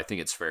well. I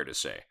think it's fair to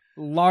say.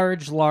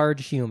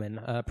 Large human,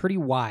 pretty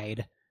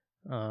wide.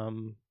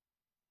 And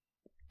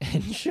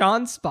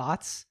Shaun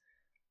spots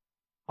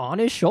on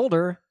his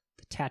shoulder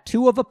the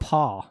tattoo of a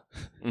paw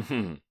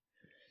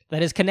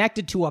that is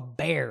connected to a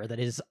bear that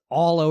is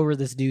all over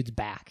this dude's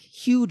back.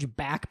 Huge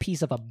back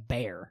piece of a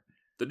bear.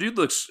 The dude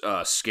looks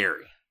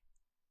scary.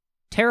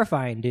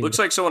 Terrifying, dude. Looks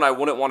like someone I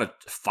wouldn't want to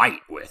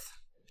fight with.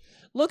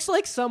 Looks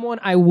like someone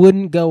I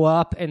wouldn't go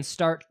up and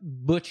start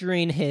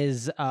butchering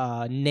his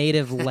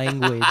native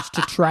language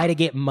to try to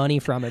get money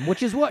from him,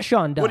 which is what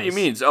Shaun does. What do you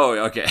mean?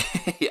 Oh, okay.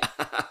 Yeah.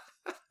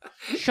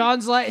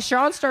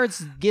 Shaun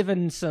starts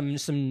giving some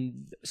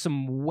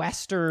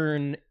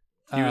Western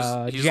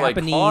he's Japanese like,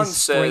 Han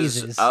says,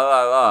 phrases. "Ah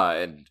la la,"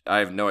 and I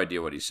have no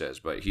idea what he says,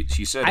 but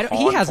he said Han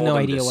he has told no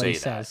him idea to what he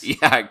say that. says.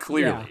 Yeah,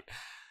 clearly. Yeah.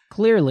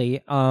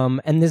 Clearly.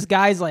 And this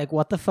guy's like,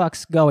 what the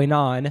fuck's going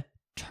on?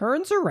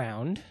 Turns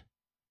around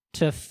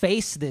to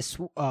face this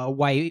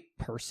white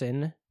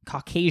person,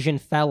 Caucasian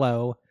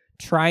fellow,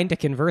 trying to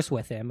converse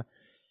with him.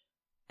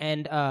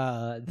 And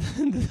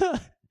the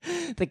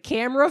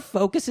camera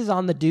focuses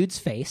on the dude's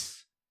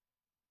face.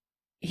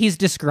 He's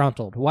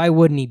disgruntled. Why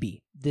wouldn't he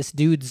be? This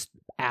dude's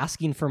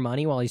asking for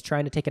money while he's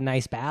trying to take a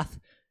nice bath.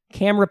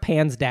 Camera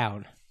pans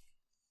down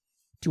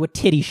to a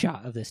titty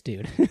shot of this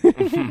dude.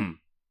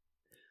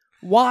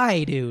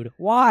 Why, dude?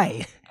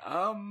 Why?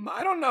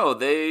 I don't know.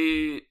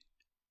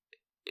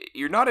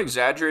 You're not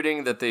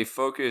exaggerating that they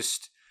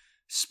focused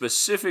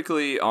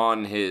specifically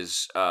on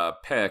his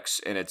pecs,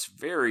 and it's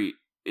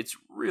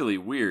really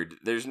weird.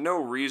 There's no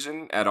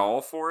reason at all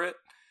for it.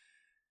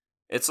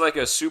 It's like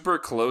a super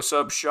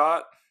close-up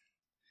shot.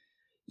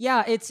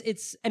 Yeah,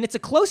 it's a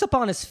close-up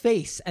on his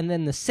face, and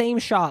then the same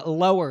shot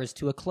lowers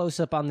to a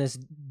close-up on this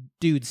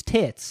dude's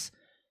tits,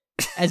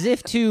 as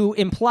if to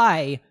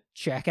imply,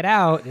 check it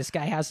out, this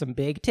guy has some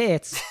big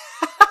tits.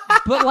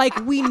 But,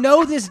 like, we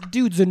know this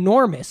dude's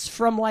enormous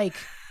from, like,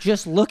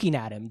 just looking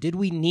at him. Did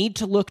we need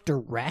to look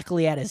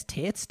directly at his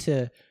tits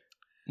to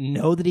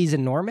know that he's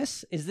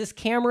enormous? Is this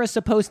camera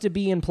supposed to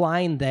be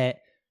implying that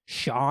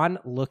Shaun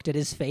looked at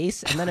his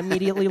face and then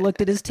immediately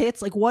looked at his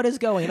tits? Like, what is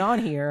going on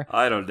here?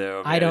 I don't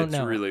know, man. I don't know.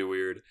 It's really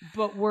weird.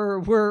 But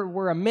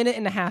we're a minute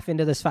and a half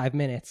into this 5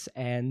 minutes,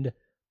 and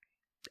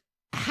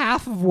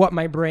half of what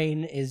my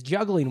brain is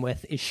juggling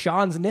with is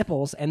Shaun's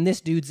nipples and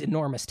this dude's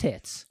enormous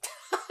tits.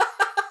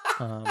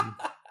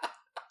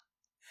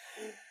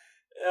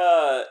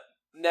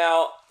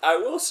 Now, I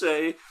will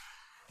say,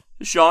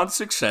 Shaun's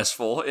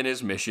successful in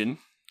his mission.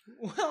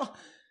 Well,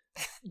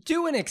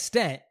 to an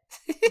extent,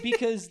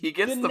 because He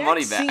gets the next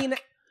money back. Scene,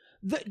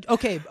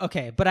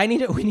 okay, but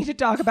we need to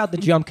talk about the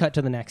jump cut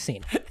to the next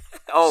scene.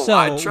 Oh,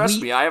 So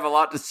trust me, I have a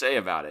lot to say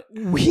about it.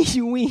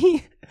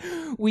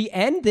 We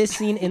end this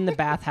scene in the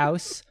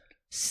bathhouse,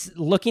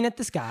 looking at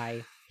this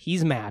guy.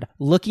 He's mad.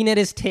 Looking at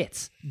his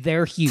tits.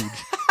 They're huge.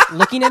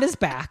 Looking at his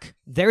back.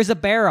 There's a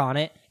bear on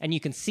it, and you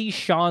can see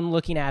Shaun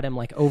looking at him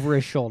like over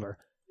his shoulder.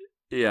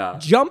 Yeah.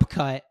 Jump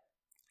cut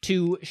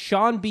to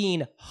Shaun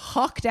being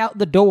hucked out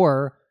the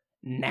door,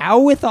 now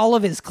with all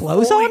of his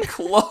clothes Fully on.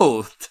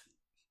 clothed.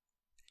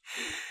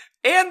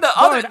 And the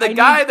Bard,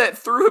 guy that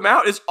threw him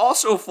out is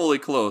also fully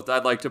clothed,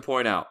 I'd like to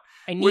point out.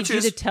 I need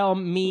you to tell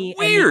me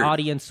weird. and the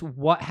audience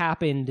what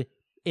happened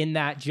in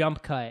that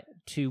jump cut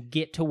to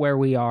get to where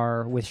we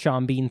are with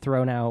Shaun being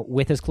thrown out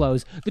with his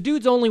clothes. The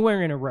dude's only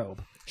wearing a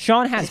robe.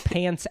 Shaun has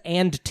pants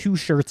and 2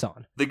 shirts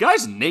on. The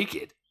guy's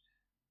naked.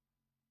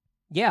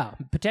 Yeah,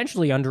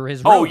 potentially under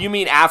his robe. Oh, you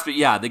mean after?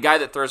 Yeah, the guy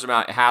that throws him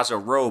out has a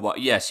robe.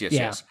 Yes.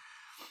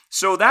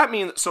 So that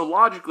means,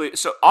 logically,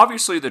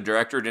 obviously the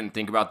director didn't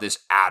think about this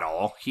at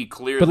all. He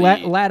clearly...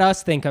 But let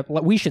us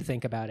we should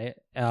think about it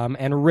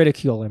and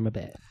ridicule him a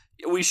bit.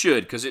 We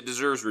should, because it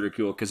deserves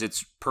ridicule, because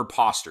it's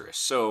preposterous.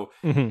 So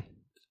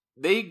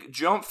they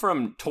jump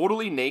from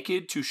totally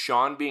naked to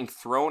Shaun being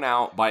thrown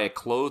out by a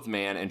clothed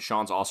man, and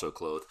Shaun's also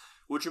clothed,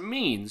 which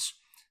means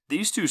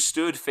these two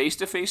stood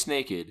face-to-face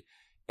naked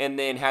and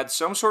then had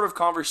some sort of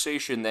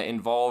conversation that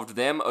involved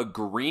them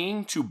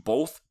agreeing to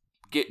both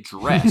get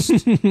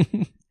dressed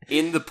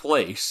in the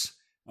place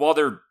while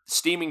they're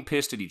steaming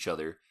pissed at each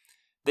other.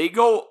 They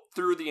go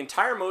through the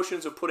entire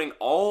motions of putting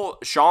all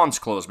Shaun's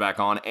clothes back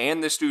on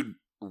and this dude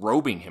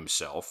robing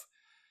himself.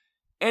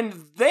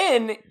 And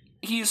then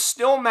he's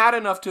still mad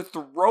enough to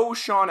throw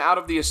Shaun out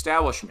of the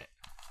establishment.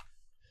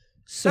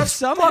 So that's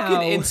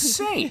fucking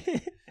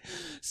insane.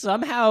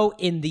 Somehow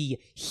in the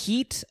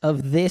heat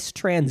of this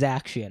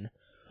transaction,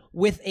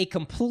 with a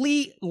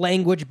complete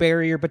language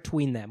barrier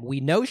between them.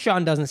 We know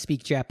Shaun doesn't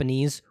speak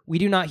Japanese. We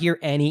do not hear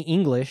any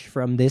English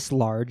from this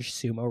large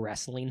sumo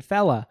wrestling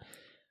fella.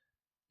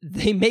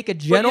 They make a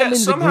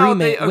gentleman's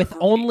agreement with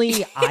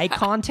only eye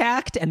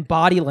contact and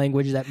body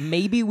language that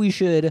maybe we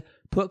should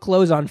put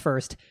clothes on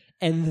first,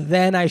 and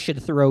then I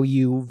should throw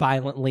you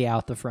violently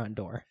out the front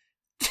door.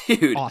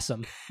 Dude.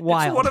 Awesome.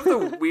 Wild. It's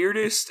one of the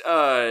weirdest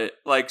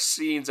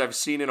scenes I've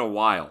seen in a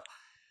while.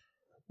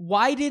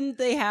 Why didn't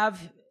they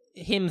have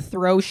him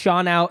throw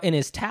Shaun out in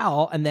his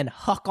towel and then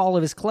huck all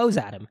of his clothes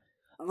at him?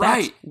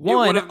 Right. That's,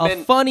 one,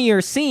 a funnier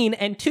scene,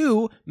 and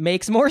 2,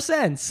 makes more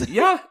sense.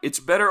 Yeah,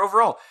 it's better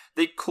overall.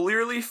 They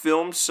clearly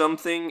filmed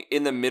something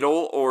in the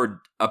middle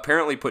or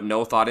apparently put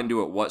no thought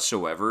into it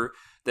whatsoever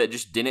that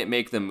just didn't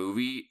make the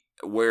movie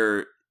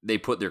where they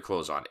put their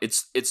clothes on.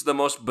 It's the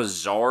most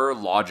bizarre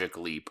logic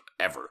leap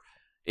ever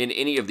in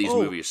any of these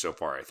movies so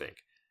far, I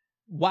think.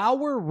 While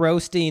we're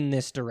roasting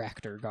this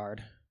director,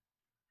 Guard,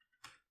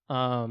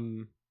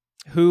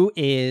 who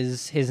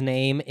is, his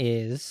name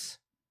is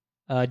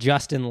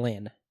Justin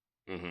Lin,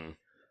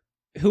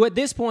 who at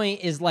this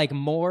point is like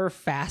more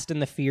Fast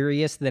and the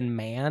Furious than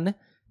Man,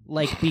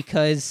 like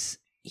because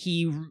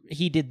he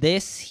did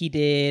this, he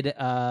did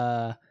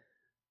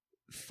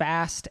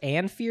Fast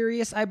and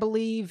Furious, I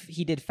believe.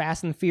 He did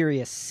Fast and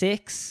Furious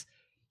 6,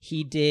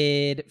 he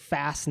did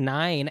Fast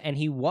 9, and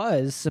he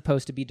was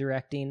supposed to be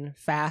directing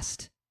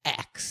Fast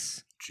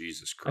X.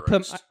 Jesus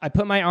Christ. I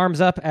put my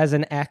arms up as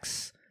an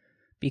X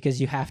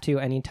because you have to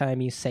anytime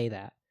you say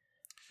that.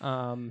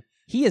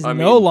 He is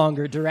no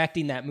longer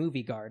directing that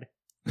movie, Guard,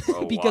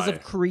 because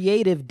of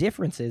creative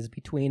differences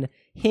between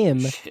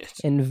him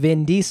and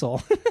Vin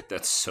Diesel.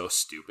 That's so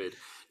stupid.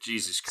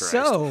 Jesus Christ.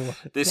 So,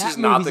 this is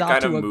not the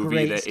kind of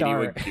movie that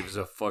anyone gives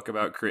a fuck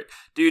about.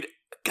 Dude,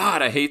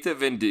 God, I hate that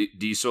Vin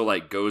Diesel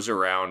goes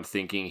around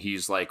thinking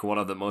he's one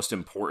of the most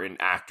important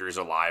actors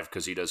alive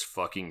because he does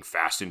fucking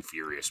Fast and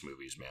Furious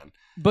movies, man.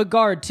 But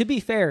Guard, to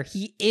be fair,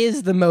 he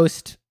is the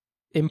most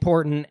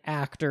important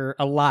actor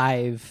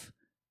alive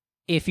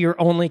if you're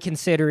only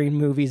considering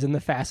movies in the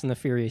Fast and the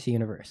Furious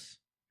universe.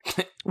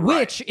 Right.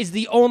 Which is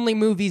the only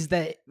movies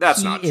that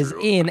he is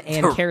in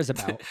and cares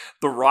about.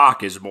 The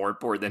Rock is more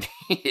important than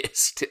he is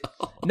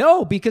still.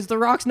 No, because The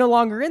Rock's no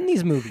longer in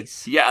these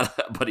movies. Yeah,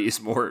 but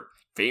he's more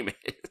famous.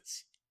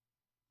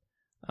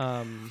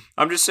 I'm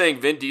just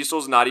saying Vin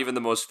Diesel's not even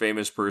the most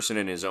famous person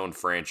in his own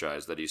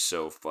franchise that he's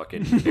so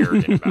fucking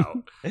arrogant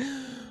about.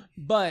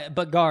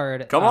 But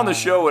Guard, come on the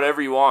show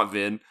whenever you want,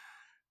 Vin.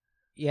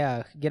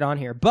 Yeah, get on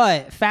here.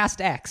 But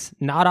Fast X,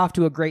 not off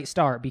to a great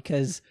start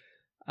because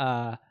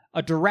a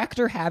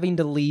director having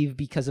to leave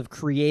because of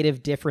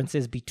creative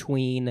differences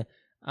between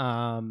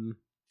an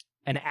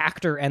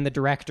actor and the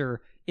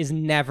director is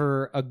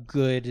never a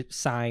good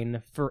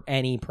sign for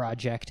any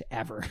project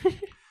ever.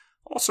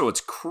 Also,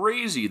 it's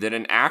crazy that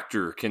an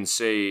actor can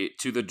say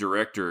to the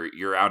director,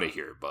 "You're out of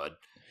here, bud."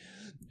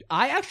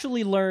 I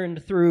actually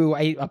learned through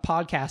a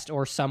podcast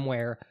or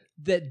somewhere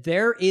that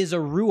there is a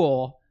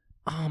rule,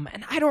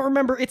 and I don't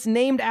remember, it's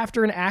named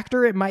after an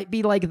actor. It might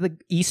be like the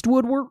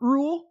Eastwood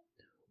rule,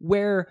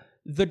 where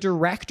the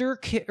director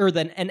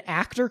an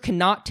actor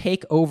cannot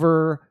take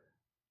over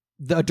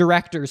the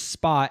director's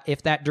spot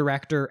if that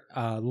director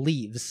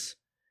leaves,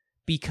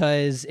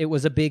 because it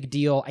was a big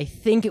deal. I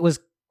think it was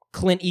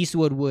Clint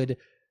Eastwood would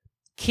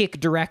kick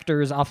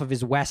directors off of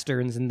his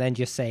westerns and then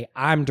just say,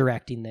 "I'm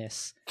directing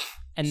this."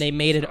 And they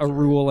made it a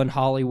rule in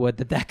Hollywood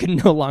that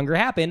could no longer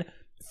happen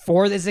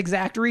for this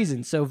exact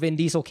reason. So Vin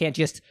Diesel can't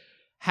just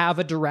have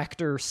a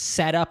director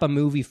set up a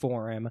movie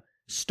for him,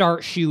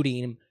 start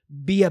shooting,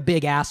 be a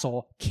big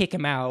asshole, kick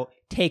him out,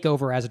 take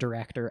over as a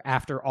director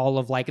after all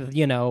of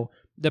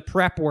the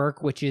prep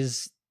work, which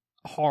is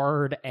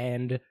hard,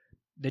 and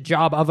the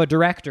job of a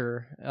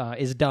director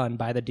is done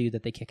by the dude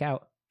that they kick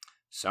out.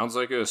 Sounds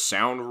like a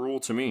sound rule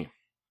to me.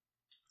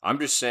 I'm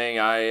just saying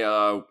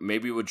I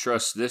maybe would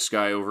trust this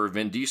guy over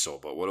Vin Diesel,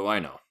 but what do I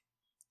know?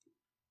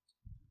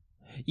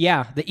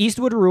 Yeah, the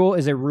Eastwood Rule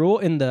is a rule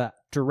in the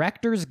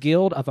Directors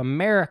Guild of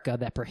America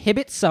that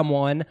prohibits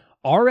someone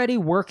already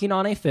working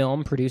on a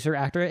film, producer,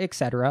 actor,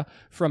 etc.,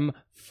 from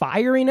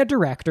firing a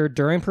director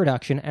during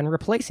production and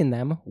replacing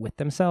them with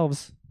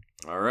themselves.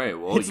 All right,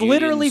 well, it's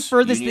literally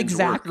for this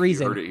exact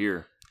reason. You heard it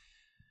here.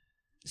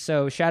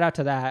 So shout out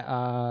to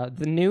that.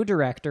 The new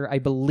director, I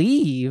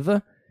believe,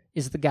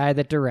 is the guy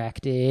that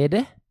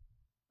directed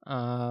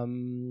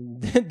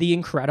The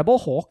Incredible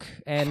Hulk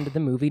and the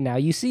movie Now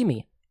You See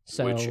Me.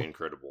 So, which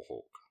Incredible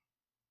Hulk?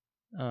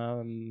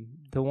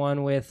 The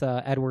one with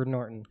Edward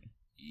Norton.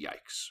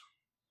 Yikes.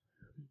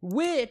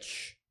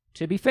 Which,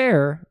 to be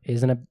fair,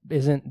 isn't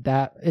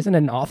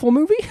an awful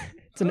movie?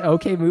 It's an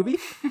okay movie.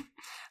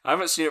 I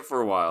haven't seen it for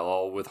a while.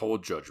 I'll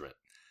withhold judgment.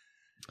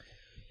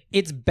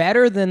 It's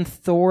better than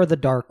Thor: The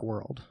Dark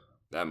World.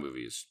 That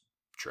movie is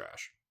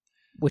trash.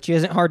 Which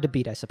isn't hard to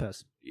beat, I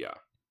suppose. Yeah.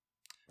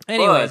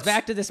 Anyways,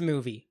 back to this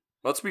movie.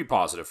 Let's be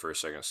positive for a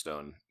second,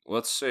 Stone.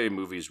 Let's say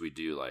movies we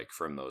do like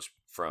from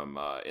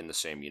in the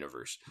same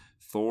universe.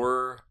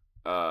 Thor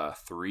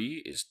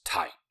 3 is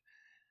tight.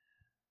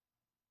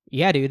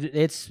 Yeah, dude,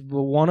 it's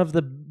one of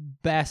the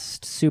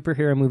best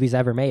superhero movies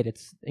ever made.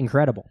 It's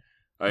incredible.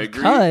 I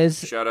agree. Because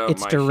shout out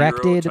it's my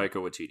directed, hero,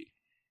 Taika Waititi.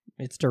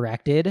 It's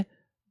directed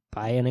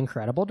by an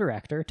incredible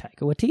director,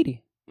 Taika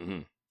Waititi.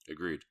 Mm-hmm.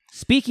 Agreed.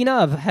 Speaking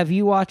of, have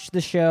you watched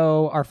the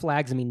show Our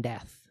Flags Mean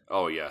Death?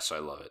 Oh, yes, I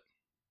love it.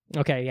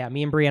 Okay, yeah,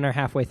 me and Brian are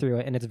halfway through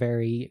it, and it's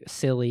very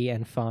silly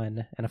and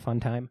fun, and a fun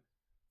time.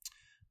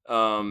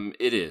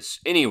 It is.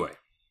 Anyway.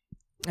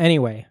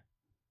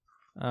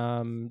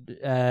 Shaun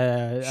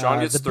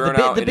gets thrown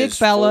out in his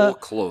full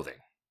clothing.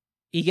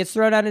 He gets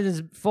thrown out in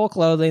his full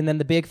clothing, then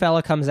the big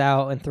fella comes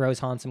out and throws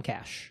Han some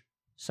cash.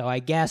 So I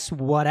guess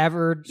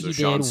whatever he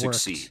Shaun did worked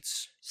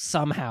succeeds.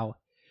 Somehow.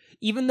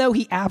 Even though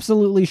he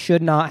absolutely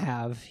should not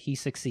have, he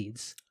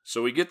succeeds.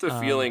 So we get the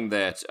feeling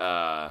that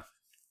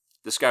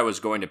this guy was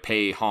going to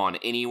pay Han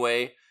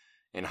anyway,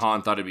 and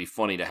Han thought it'd be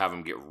funny to have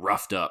him get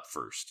roughed up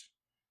first.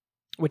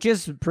 Which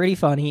is pretty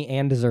funny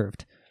and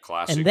deserved.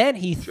 Classic. And then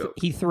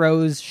he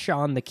throws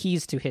Shaun the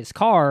keys to his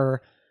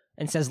car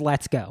and says,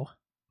 "Let's go."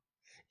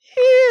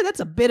 Yeah, that's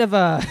a bit of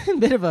a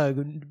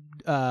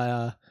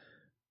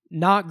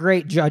not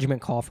great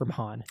judgment call from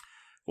Han.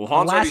 Well,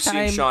 Han's already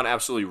seen Shaun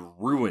absolutely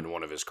ruin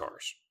one of his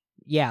cars.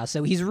 Yeah,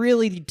 so he's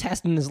really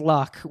testing his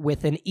luck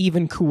with an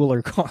even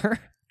cooler car.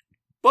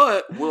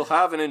 But we'll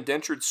have an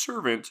indentured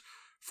servant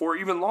for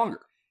even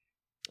longer.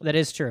 That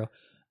is true.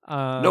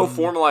 No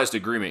formalized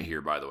agreement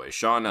here, by the way.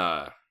 Shaun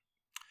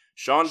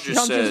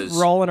just says, just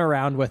rolling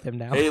around with him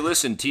now. Hey,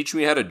 listen, teach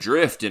me how to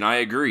drift, and I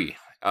agree.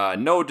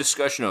 No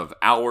discussion of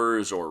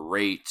hours or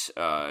rate.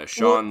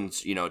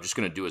 Shaun's, just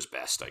going to do his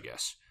best, I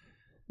guess.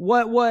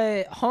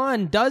 What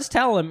Han does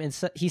tell him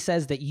is he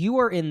says that you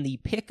are in the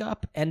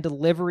pickup and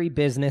delivery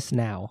business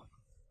now.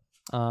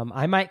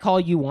 I might call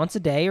you once a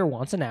day or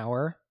once an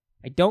hour.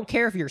 I don't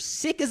care if you're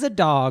sick as a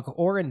dog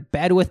or in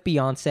bed with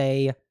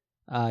Beyonce.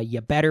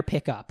 You better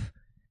pick up.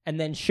 And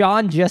then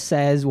Shaun just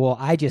says, well,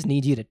 I just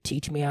need you to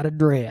teach me how to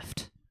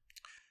drift.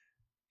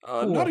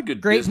 Not a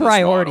good great business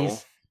priorities.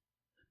 Model.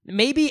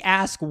 Maybe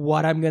ask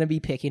what I'm going to be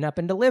picking up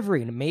and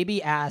delivering.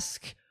 Maybe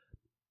ask,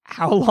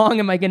 how long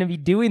am I going to be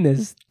doing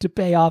this to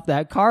pay off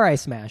that car I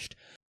smashed?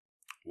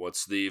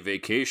 What's the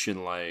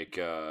vacation like?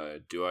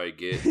 Do I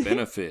get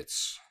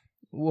benefits?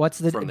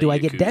 Do I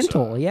get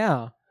dental?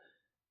 Yeah.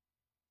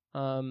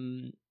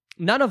 None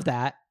of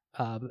that.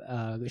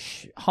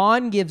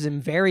 Han gives him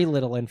very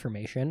little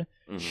information.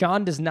 Mm-hmm.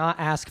 Shaun does not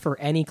ask for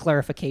any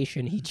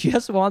clarification. He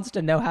just wants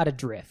to know how to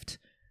drift.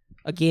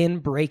 Again,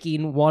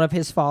 breaking one of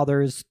his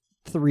father's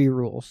 3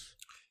 rules.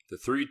 The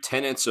 3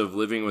 tenets of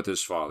living with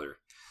his father.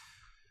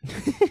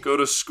 Go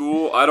to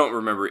school. I don't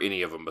remember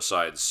any of them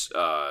besides...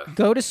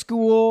 Go to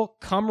school,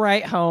 come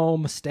right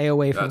home, stay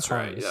away from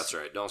cars. That's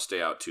right. Don't stay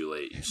out too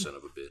late, you son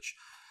of a bitch.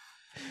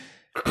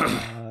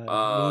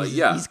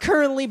 Yeah. He's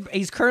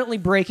currently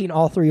breaking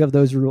all 3 of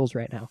those rules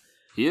right now.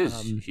 He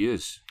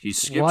is. He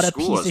skipped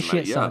school as a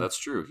shit. Yeah, that's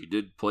true. He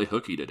did play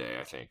hooky today,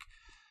 I think.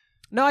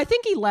 No, I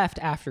think he left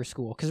after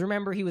school because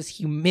remember he was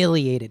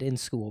humiliated in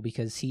school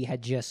because he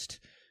had just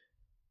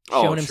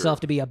shown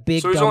himself to be a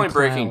big. So he's dumb only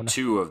clown. breaking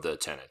 2 of the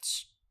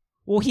tenets.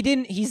 Well, he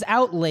didn't. He's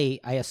out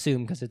late, I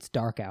assume, because it's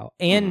dark out,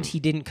 and he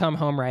didn't come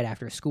home right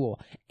after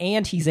school,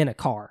 and he's in a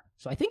car.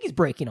 So I think he's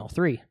breaking all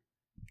 3.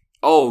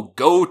 Oh,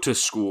 go to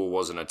school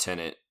wasn't a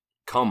tenet.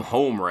 Come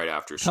home right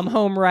after school. Come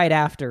home right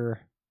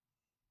after.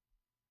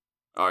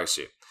 Oh, I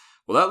see.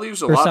 Well, that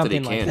leaves a lot that he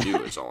can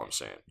do, is all I'm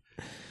saying.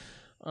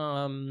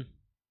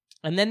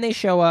 And then they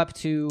show up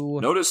to...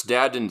 Notice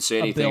Dad didn't say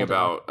anything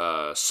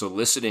about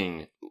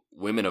soliciting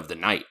women of the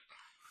night.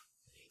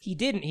 He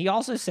didn't. He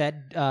also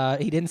said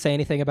he didn't say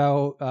anything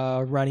about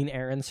running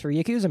errands for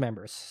Yakuza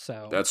members.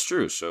 So that's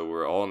true. So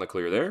we're all in the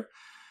clear there.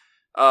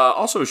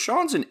 Also,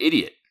 Shaun's an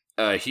idiot.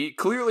 He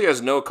clearly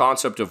has no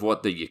concept of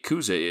what the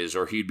Yakuza is,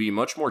 or he'd be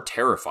much more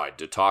terrified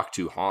to talk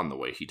to Han the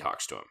way he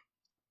talks to him.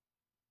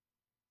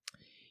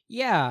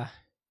 Yeah.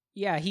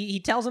 Yeah, he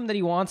tells him that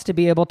he wants to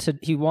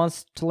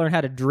learn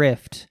how to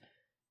drift.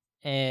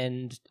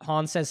 And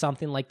Han says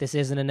something like, this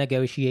isn't a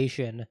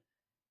negotiation.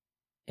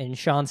 And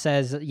Shaun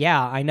says,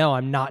 yeah, I know,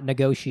 I'm not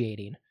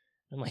negotiating.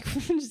 I'm like,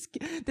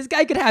 this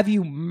guy could have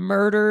you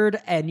murdered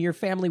and your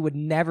family would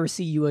never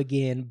see you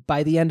again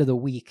by the end of the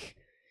week.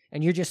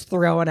 And you're just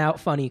throwing out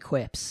funny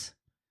quips.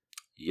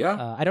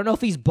 Yeah. I don't know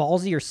if he's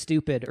ballsy or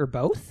stupid or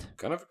both.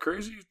 Kind of a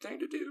crazy thing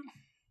to do.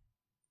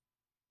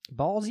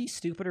 Ballsy,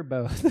 stupid, or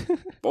both?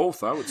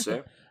 Both, I would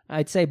say.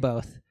 I'd say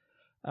both.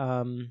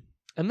 And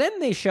then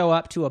they show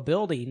up to a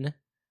building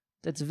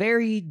that's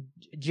very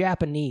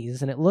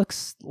Japanese, and it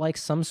looks like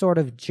some sort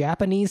of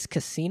Japanese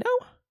casino?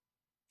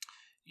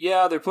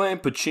 Yeah, they're playing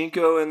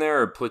pachinko in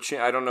there, or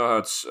I don't know how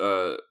it's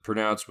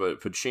pronounced, but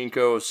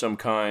pachinko of some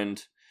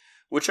kind.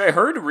 Which I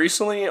heard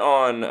recently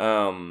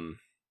on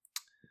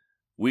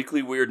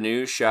Weekly Weird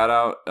News. Shout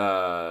out,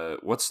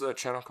 what's the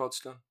channel called,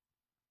 Stone?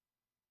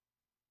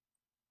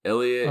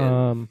 Elliot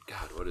and,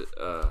 God, what is,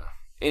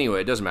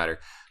 anyway, it doesn't matter.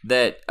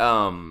 That,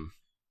 on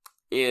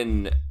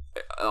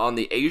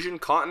the Asian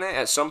continent,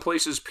 at some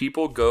places,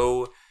 people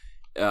go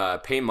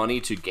pay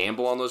money to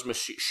gamble on those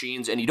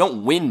machines, and you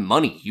don't win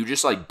money. You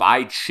just, like,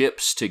 buy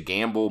chips to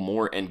gamble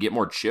more and get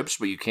more chips,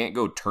 but you can't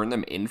go turn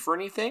them in for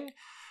anything,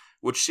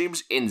 which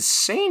seems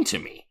insane to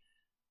me.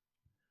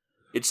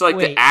 It's like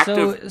the act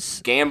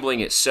of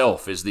gambling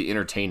itself is the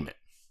entertainment.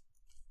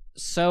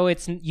 So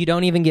you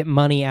don't even get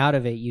money out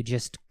of it. You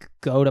just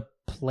go to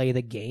play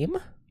the game?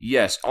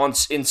 Yes,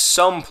 in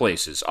some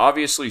places.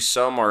 Obviously,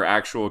 some are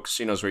actual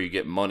casinos where you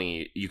get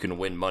money, you can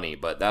win money,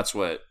 but that's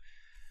what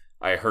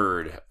I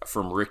heard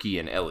from Ricky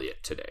and Elliot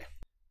today.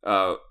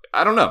 I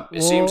don't know.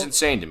 It seems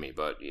insane to me,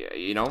 but yeah,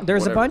 you know.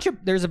 There's a bunch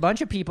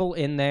of people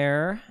in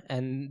there,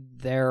 and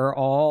they're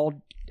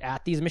all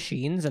at these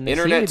machines, and they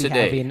Internet seem to be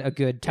having a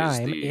good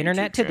time.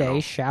 Internet Today,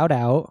 shout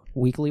out,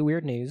 Weekly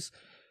Weird News.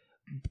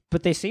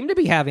 But they seem to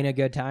be having a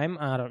good time.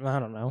 I don't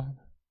know.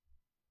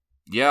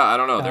 Yeah, I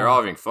don't know. They're all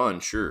having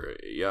fun, sure.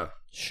 Yeah.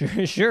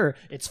 Sure.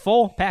 It's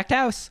full, packed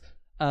house.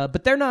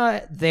 But they're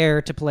not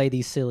there to play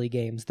these silly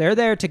games. They're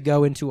there to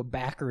go into a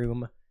back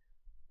room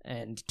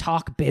and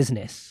talk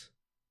business.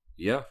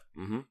 Yeah.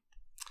 Mm-hmm.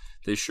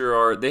 They sure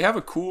are. They have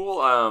a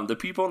cool. The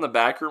people in the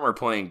back room are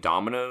playing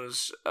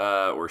dominoes,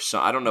 or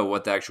some. I don't know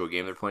what the actual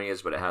game they're playing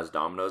is, but it has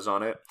dominoes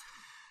on it.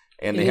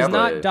 And it is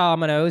not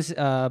dominoes,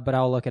 but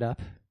I'll look it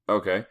up.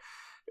 Okay.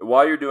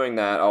 While you're doing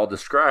that, I'll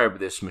describe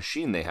this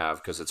machine they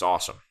have because it's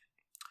awesome.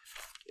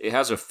 It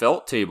has a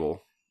felt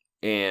table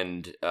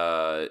and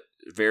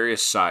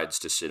various sides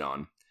to sit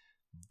on,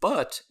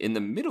 but in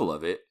the middle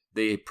of it,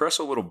 they press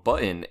a little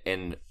button,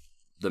 and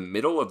the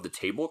middle of the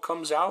table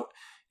comes out.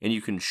 And you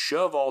can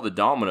shove all the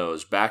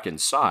dominoes back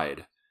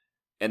inside,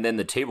 and then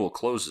the table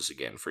closes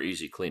again for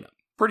easy cleanup.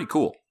 Pretty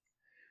cool.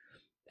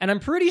 And I'm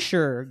pretty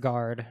sure,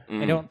 Guard,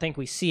 I don't think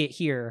we see it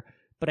here,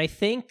 but I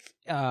think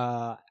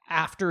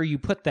after you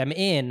put them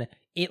in,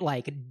 it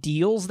like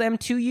deals them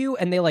to you,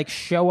 and they like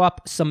show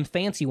up some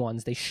fancy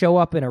ones. They show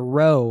up in a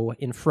row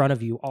in front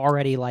of you,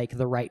 already like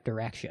the right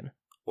direction.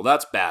 Well,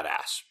 that's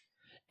badass.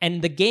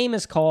 And the game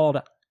is called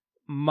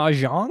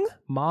Mahjong?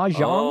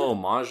 Oh,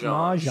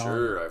 Mahjong.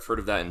 Sure, I've heard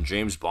of that in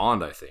James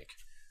Bond, I think.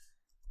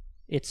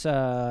 It's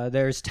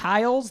there's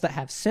tiles that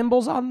have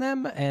symbols on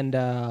them, and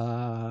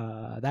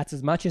that's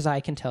as much as I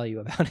can tell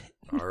you about it.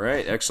 All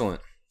right,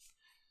 excellent.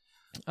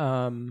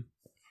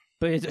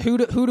 But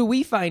who do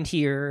we find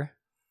here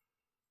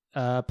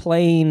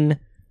playing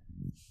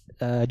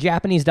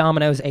Japanese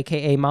dominoes,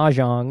 aka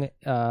Mahjong,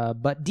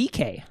 but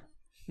DK?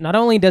 Not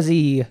only does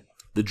he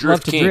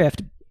love to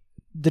drift,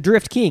 the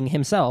Drift King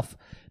himself.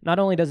 Not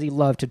only does he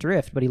love to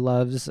drift, but he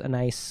loves a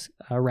nice,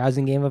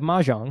 rousing game of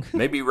Mahjong.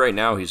 Maybe right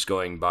now he's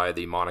going by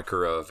the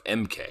moniker of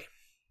MK.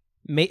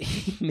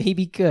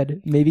 Maybe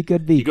could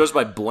be. He goes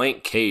by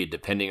blank K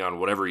depending on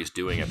whatever he's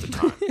doing at the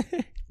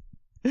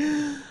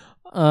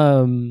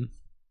time.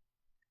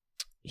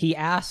 He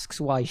asks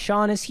why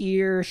Shaun is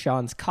here.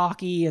 Shaun's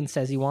cocky and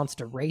says he wants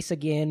to race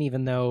again,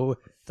 even though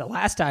the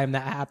last time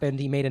that happened,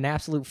 he made an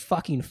absolute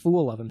fucking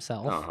fool of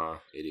himself.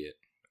 Idiot.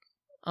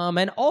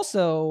 And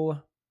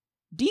also,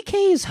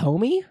 DK's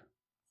homie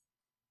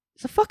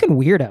is a fucking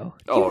weirdo.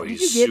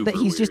 Did you get that?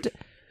 He's weird. Just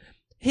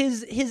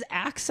his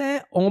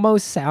accent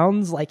almost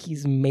sounds like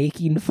he's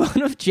making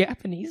fun of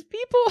Japanese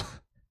people.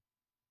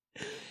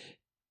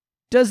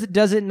 Does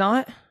it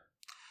not?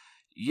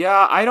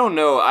 Yeah, I don't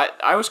know.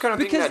 I was kind of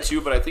thinking that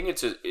too, but I think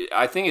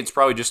it's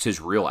probably just his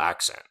real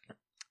accent.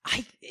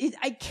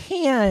 I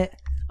can't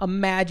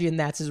imagine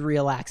that's his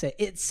real accent.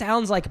 It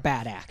sounds like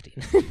bad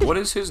acting. What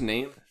is his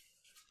name?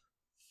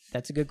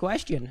 That's a good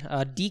question.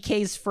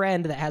 DK's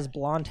friend that has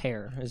blonde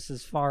hair is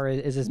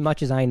as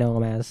much as I know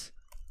him as.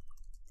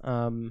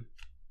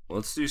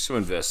 Let's do some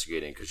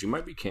investigating because you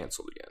might be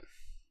canceled again.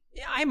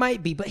 Yeah, I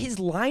might be, but his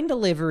line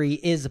delivery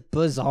is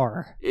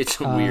bizarre. It's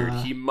weird.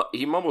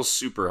 He mumbles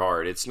super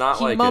hard. It's not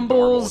like a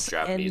normal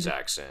Japanese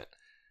accent.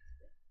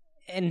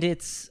 And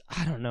it's,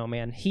 I don't know,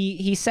 man.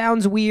 He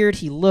sounds weird.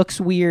 He looks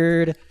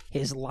weird.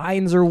 His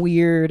lines are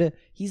weird.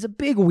 He's a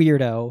big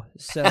weirdo.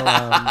 So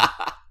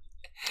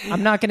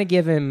I'm not going to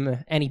give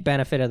him any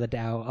benefit of the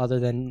doubt other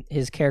than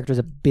his character's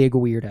a big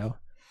weirdo.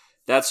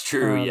 That's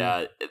true,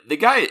 yeah. The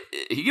guy,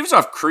 he gives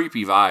off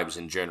creepy vibes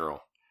in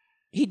general.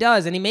 He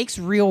does, and he makes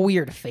real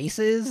weird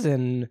faces,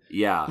 and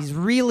he's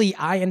really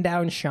eyeing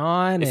down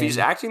Shaun. If he's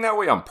acting that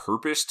way on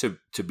purpose to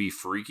be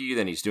freaky,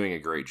 then he's doing a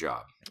great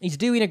job. He's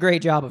doing a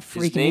great job of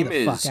freaking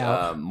me the fuck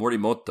out. His name is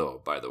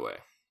Morimoto, by the way.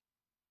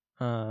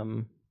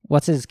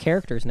 What's his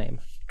character's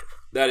name?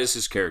 That is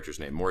his character's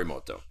name,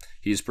 Morimoto.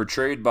 He's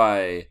portrayed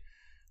by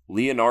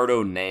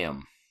Leonardo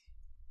Nam.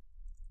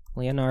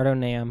 Leonardo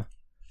Nam.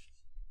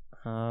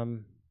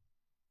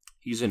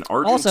 He's an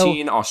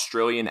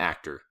Argentine-Australian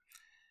actor.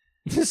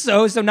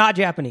 So not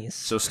Japanese.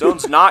 So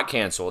Stone's not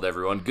canceled,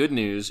 everyone. Good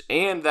news.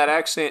 And that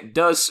accent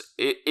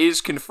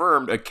is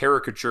confirmed a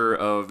caricature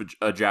of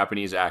a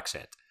Japanese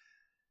accent.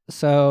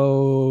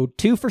 So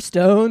 2 for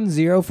Stone,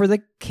 0 for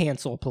the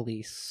cancel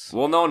police.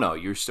 Well, no.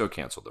 You're still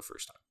canceled the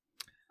first time.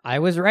 I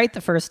was right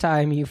the first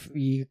time.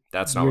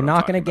 That's not You're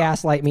not going to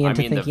gaslight me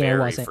into thinking I wasn't. I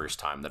mean the very first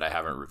time that I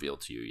haven't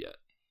revealed to you yet.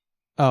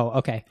 Oh,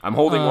 okay. I'm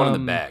holding one in the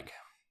bag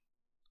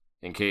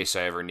in case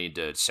I ever need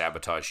to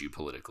sabotage you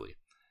politically.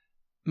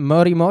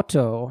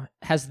 Morimoto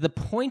has the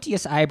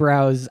pointiest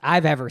eyebrows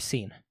I've ever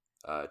seen.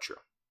 True.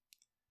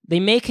 They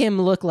make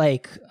him look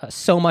like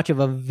so much of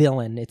a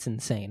villain, it's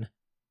insane.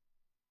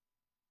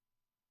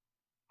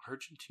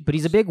 But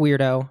he's a big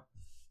weirdo.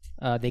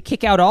 They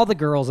kick out all the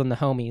girls and the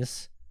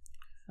homies.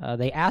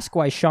 They ask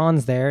why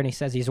Shaun's there, and he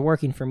says he's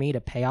working for me to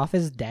pay off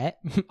his debt,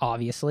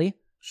 obviously.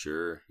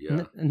 Sure,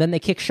 yeah. And then they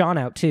kick Shaun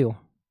out, too.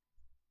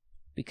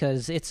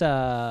 Because it's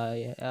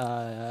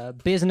a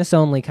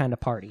business-only kind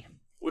of party.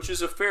 Which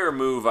is a fair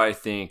move, I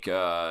think.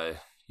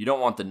 You don't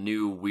want the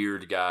new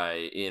weird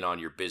guy in on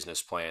your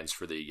business plans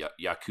for the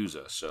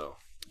Yakuza, so...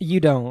 You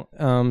don't.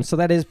 So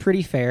that is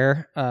pretty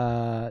fair.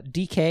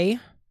 DK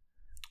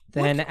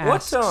then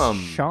asks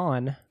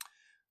Shaun...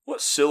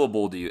 What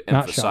syllable do you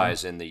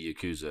emphasize in the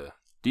Yakuza?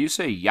 Do you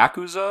say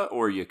Yakuza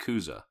or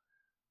Yakuza?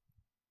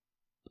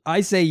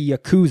 I say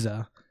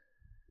Yakuza,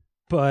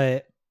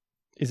 but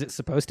is it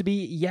supposed to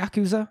be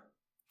Yakuza?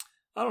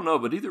 I don't know,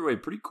 but either way,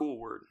 pretty cool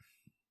word.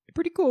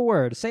 Pretty cool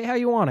word. Say it how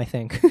you want, I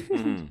think.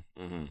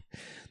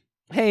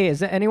 Hey, is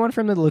there anyone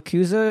from the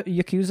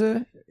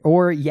Yakuza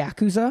or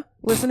Yakuza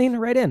listening?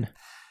 Right in.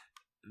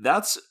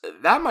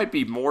 That might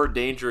be more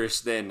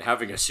dangerous than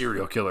having a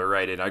serial killer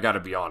right in, I gotta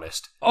be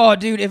honest. Oh,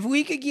 dude, if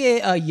we could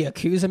get a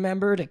Yakuza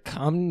member to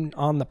come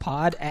on the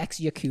pod,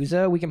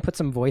 ex-Yakuza, we can put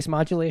some voice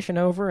modulation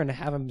over and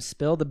have him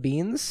spill the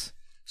beans.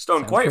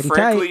 Stone, quite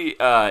frankly,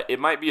 it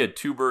might be a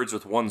 2 birds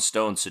with 1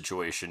 stone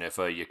situation if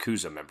a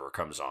Yakuza member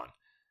comes on.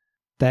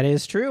 That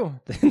is true.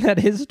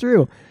 That is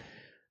true.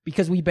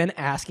 Because we've been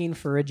asking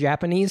for a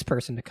Japanese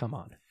person to come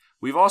on.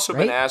 We've also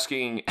been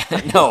asking...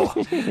 No.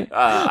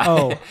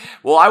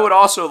 Well, I would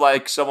also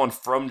like someone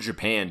from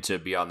Japan to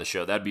be on the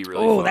show. That'd be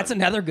really fun. Oh, that's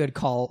another good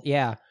call.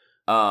 Yeah.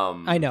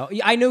 I know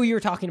you were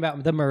talking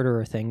about the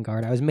murderer thing,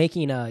 Guard. I was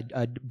making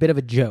a bit of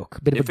a joke.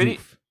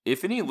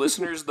 If any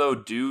listeners, though,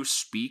 do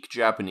speak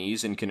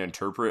Japanese and can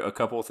interpret a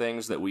couple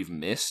things that we've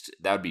missed,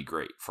 that'd be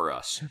great for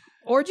us.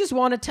 Or just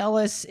want to tell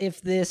us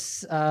if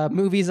this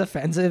movie is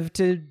offensive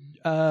to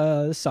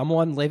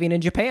someone living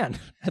in Japan.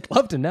 I'd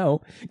love to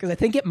know, because I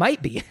think it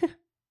might be.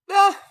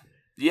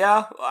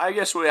 Yeah, I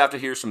guess we have to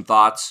hear some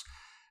thoughts.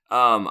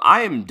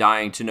 I am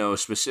dying to know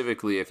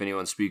specifically, if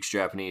anyone speaks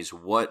Japanese,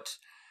 what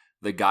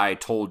the guy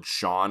told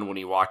Shaun when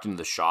he walked into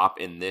the shop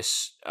in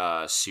this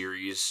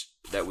series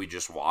that we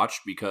just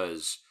watched,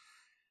 because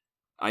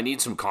I need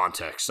some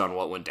context on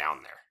what went down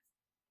there.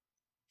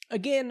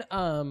 Again,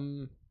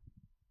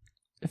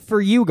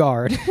 for you,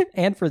 Guard,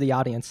 and for the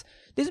audience,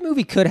 this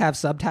movie could have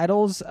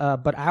subtitles,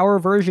 but our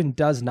version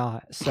does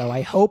not. So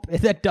I hope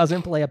that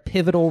doesn't play a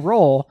pivotal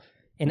role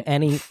in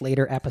any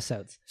later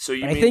episodes. So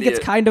you mean it's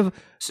kind of...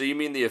 So you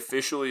mean the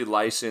officially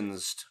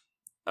licensed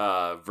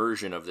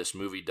version of this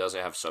movie doesn't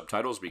have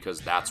subtitles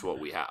because that's what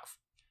we have?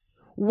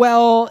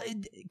 Well,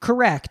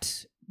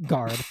 correct,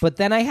 Guard. But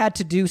then I had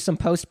to do some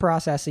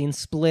post-processing,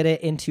 split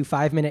it into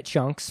 5-minute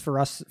chunks for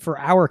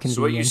our convenience.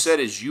 So what you said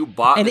is you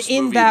bought this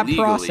movie legally. And in that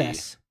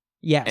process...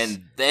 Yes,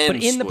 and then but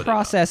in the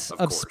process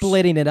of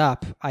splitting it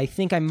up, I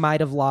think I might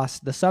have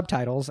lost the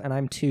subtitles, and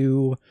I'm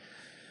too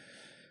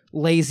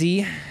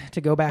lazy to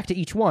go back to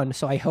each one.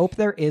 So I hope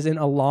there isn't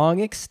a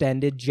long,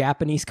 extended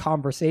Japanese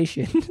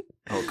conversation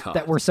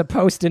that we're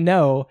supposed to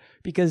know,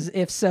 because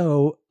if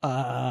so,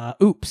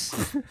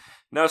 oops.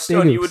 Now,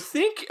 Stone, you would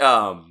think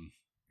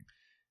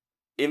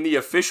in the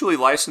officially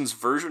licensed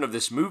version of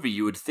this movie,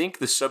 you would think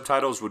the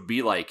subtitles would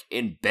be like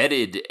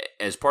embedded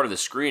as part of the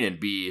screen and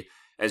be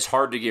as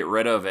hard to get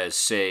rid of as,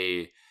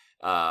 say,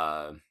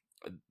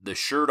 the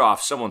shirt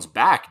off someone's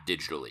back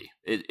digitally.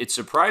 It's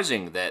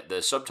surprising that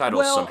the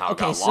subtitles somehow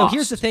got lost. So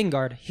here's the thing,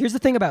 Guard. Here's the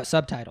thing about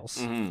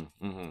subtitles.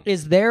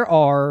 Is there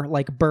are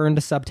like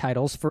burned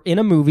subtitles for in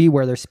a movie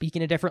where they're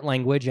speaking a different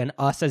language and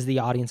us as the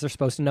audience are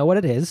supposed to know what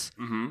it is.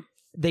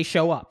 they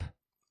show up.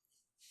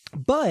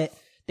 But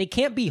they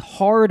can't be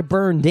hard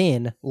burned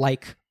in,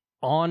 like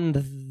on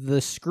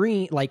the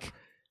screen, like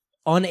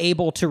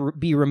unable to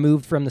be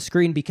removed from the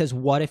screen, because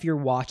what if you're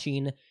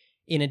watching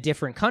in a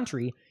different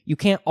country? You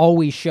can't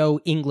always show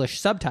English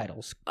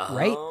subtitles,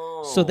 right?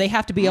 So they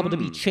have to be able to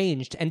be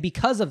changed. And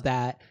because of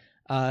that,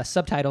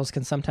 subtitles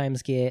can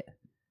sometimes get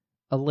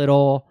a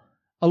little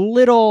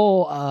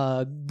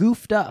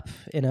goofed up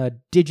in a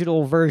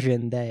digital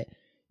version that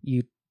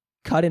you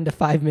cut into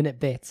 5-minute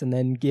bits and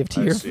then give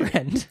to your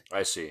friend.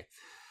 I see.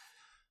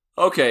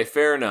 Okay,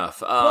 fair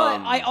enough. But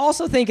I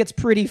also think it's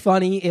pretty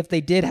funny if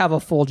they did have a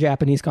full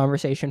Japanese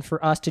conversation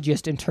for us to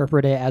just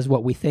interpret it as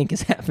what we think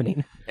is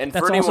happening. And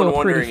that's for anyone also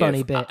a pretty wondering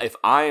funny bit. if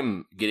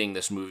I'm getting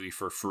this movie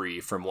for free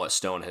from what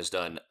Stone has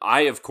done,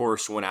 I, of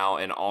course, went out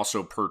and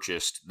also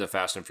purchased the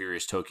Fast and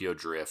Furious Tokyo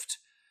Drift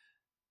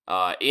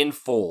in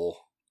full.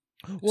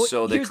 Well,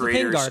 so the here's the thing,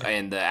 creators Guard.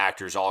 and the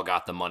actors all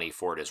got the money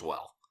for it as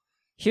well.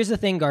 Here's the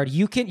thing, Guard.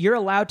 You're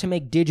allowed to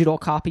make digital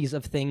copies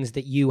of things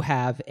that you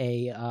have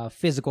a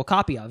physical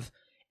copy of.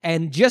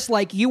 And just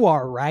like you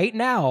are right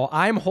now,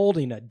 I'm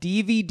holding a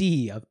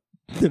DVD of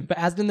the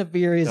Fast and the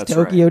Furious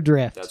Tokyo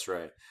Drift. That's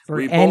right.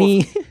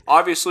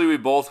 Obviously, we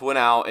both went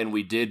out and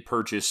we did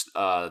purchase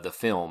the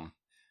film.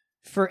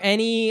 For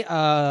any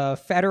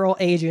federal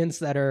agents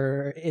that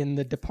are in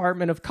the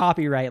Department of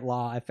Copyright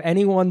Law, if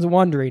anyone's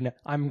wondering,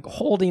 I'm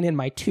holding in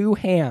my 2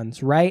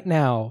 hands right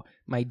now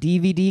my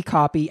DVD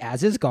copy,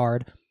 as is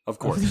Guard, of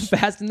course, of the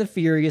Fast and the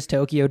Furious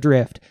Tokyo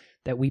Drift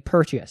that we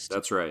purchased.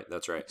 That's right.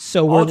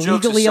 So we're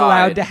legally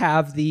allowed to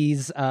have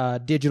these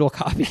digital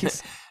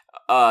copies.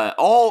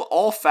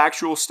 All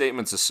factual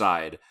statements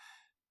aside,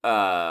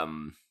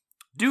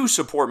 do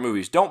support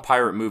movies. Don't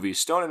pirate movies.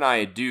 Stone and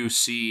I do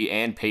see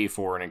and pay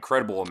for an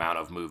incredible amount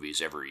of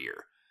movies every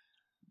year.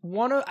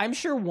 I'm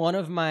sure one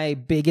of my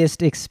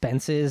biggest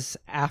expenses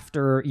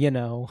after,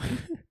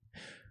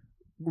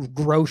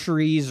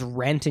 groceries,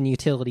 rent, and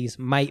utilities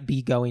might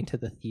be going to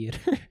the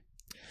theater.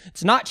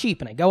 It's not cheap,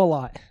 and I go a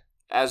lot.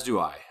 As do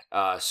I.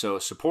 So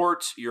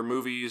support your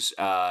movies,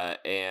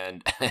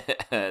 and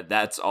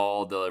that's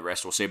all the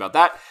rest we'll say about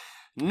that.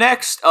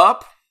 Next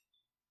up,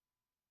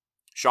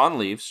 Shaun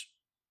leaves.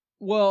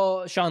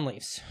 Well, Shaun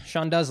leaves.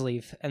 Shaun does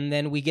leave, and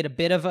then we get a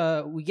bit of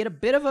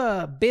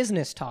a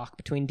business talk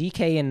between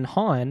DK and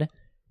Han,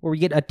 where we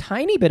get a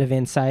tiny bit of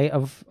insight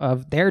of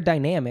their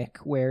dynamic,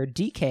 where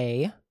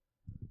DK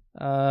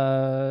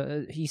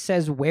he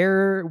says,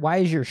 why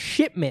is your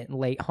shipment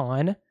late,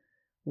 Han?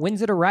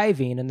 When's it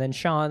arriving? And then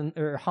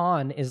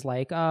Han is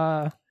like,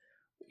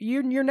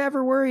 you're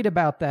never worried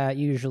about that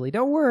usually.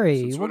 Don't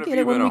worry. We'll get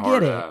it when we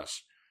get it.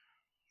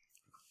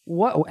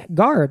 What,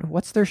 Guard,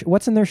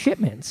 what's in their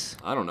shipments?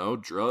 I don't know,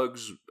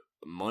 drugs,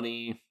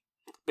 money.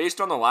 Based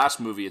on the last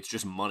movie, it's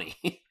just money.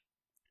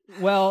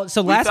 Well,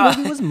 so last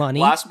movie was money.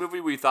 Last movie,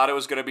 we thought it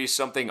was going to be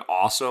something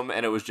awesome,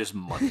 and it was just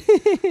money.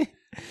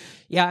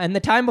 Yeah, and the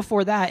time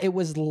before that, it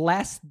was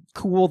less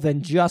cool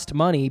than just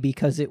money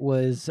because it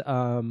was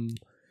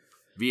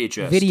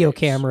VHS video tapes.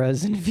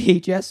 Cameras and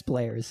VHS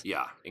players.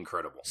 Yeah,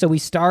 incredible. So we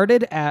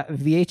started at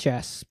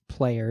VHS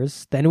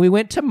players, then we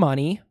went to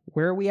money.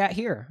 Where are we at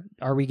here?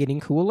 Are we getting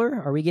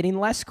cooler? Are we getting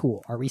less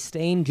cool? Are we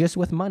staying just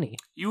with money?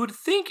 You would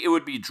think it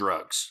would be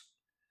drugs.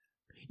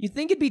 You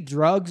think it'd be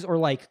drugs or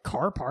like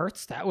car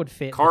parts? That would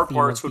fit. Car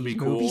parts would be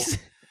cool.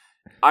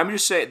 I'm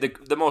just saying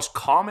the most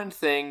common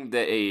thing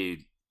that a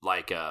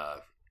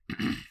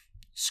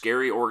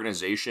scary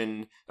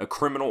organization, a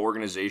criminal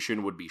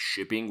organization would be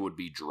shipping would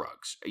be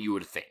drugs. You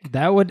would think.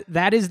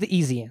 That is the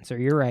easy answer.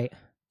 You're right.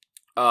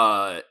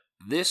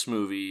 This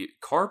movie,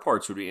 car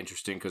parts would be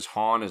interesting because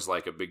Han is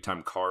like a big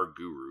time car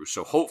guru.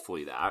 So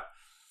hopefully that.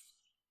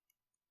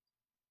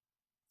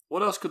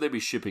 What else could they be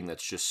shipping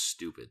that's just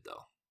stupid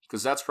though?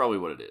 Because that's probably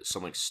what it is.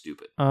 Something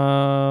stupid.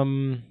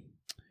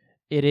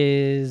 It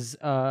is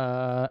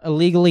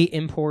illegally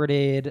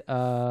imported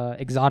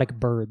exotic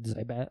birds,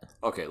 I bet.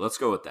 Okay, let's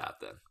go with that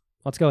then.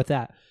 Let's go with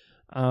that.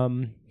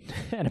 And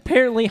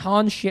apparently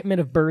Han's shipment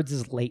of birds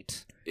is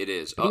late. It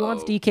is. He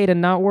wants DK to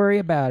not worry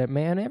about it,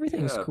 man.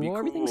 Everything's cool.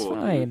 Everything's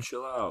fine. Dude,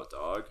 chill out,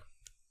 dog.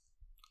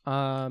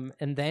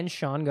 And then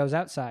Shaun goes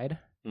outside.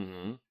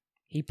 Mm-hmm.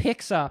 He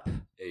picks up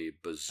a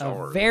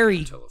bizarre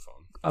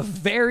telephone. A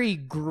very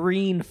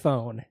green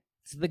phone.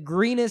 It's the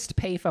greenest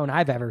payphone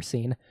I've ever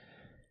seen.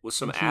 With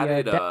some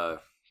added, an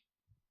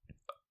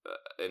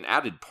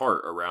added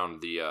part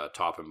around the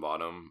top and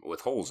bottom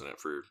with holes in it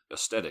for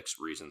aesthetics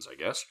reasons, I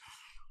guess.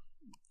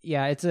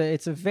 Yeah, it's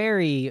a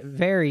very,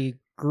 very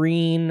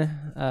green,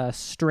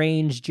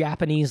 strange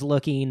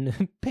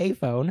Japanese-looking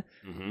payphone.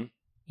 Mm-hmm.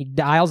 He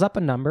dials up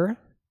a number. And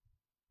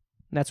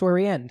that's where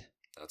we end.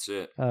 That's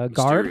it.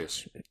 Guard.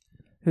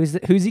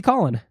 Who's he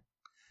calling?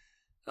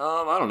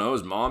 I don't know.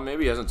 His mom.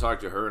 Maybe he hasn't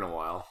talked to her in a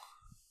while.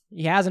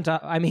 He hasn't.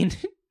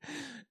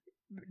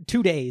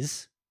 2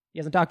 days. He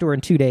hasn't talked to her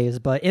in 2 days,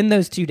 but in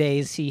those 2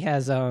 days, he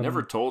has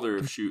never told her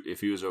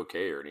if he was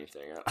okay or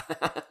anything.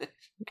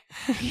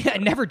 Yeah,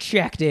 never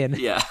checked in.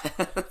 Yeah.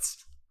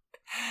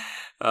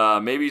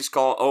 Maybe he's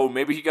calling. Oh,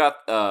 maybe he got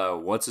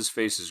what's his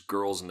face's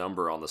girl's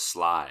number on the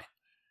sly.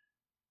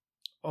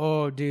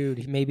 Oh,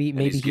 dude, maybe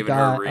He's he giving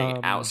got her a ring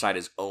outside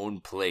his own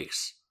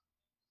place.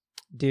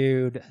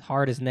 Dude,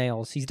 hard as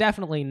nails. He's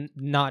definitely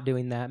not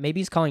doing that.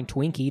 Maybe he's calling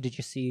Twinkie. Did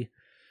you see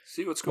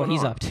what's going what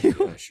he's on? up to?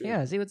 Yeah, sure.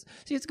 Yeah, see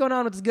what's going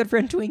on with his good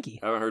friend Twinkie.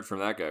 I haven't heard from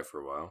that guy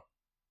for a while.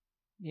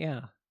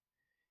 Yeah.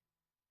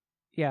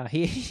 Yeah,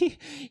 he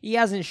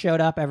hasn't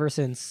showed up ever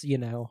since,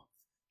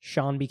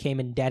 Shaun became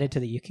indebted to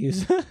the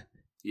Yakuza.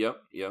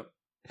 Yep.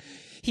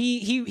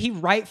 He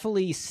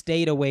rightfully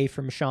stayed away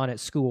from Shaun at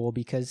school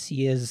because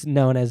he is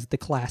known as the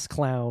class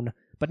clown,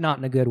 but not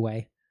in a good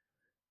way.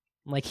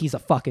 Like he's a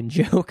fucking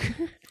joke.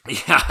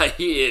 Yeah,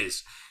 he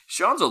is.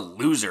 Shaun's a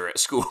loser at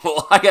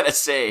school, I gotta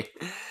say.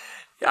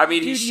 I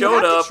mean, Dude, he showed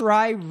you have up. to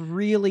try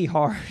really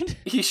hard.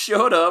 He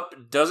showed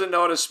up, doesn't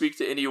know how to speak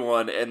to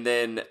anyone, and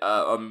then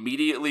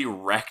immediately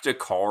wrecked a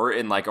car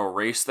in like a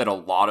race that a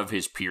lot of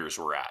his peers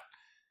were at.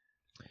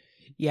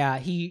 Yeah,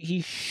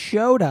 he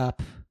showed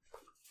up,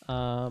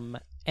 and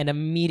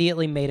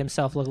immediately made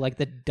himself look like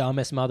the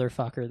dumbest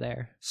motherfucker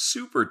there.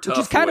 Super tough.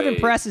 Which is kind of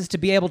impressive to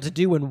be able to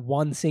do in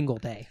one single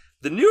day.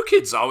 The new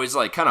kid's always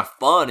like kind of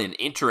fun and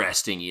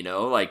interesting,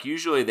 Like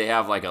usually they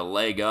have like a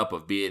leg up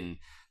of being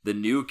the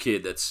new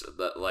kid that's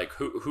like,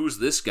 who's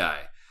this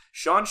guy?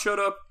 Shaun showed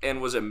up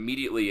and was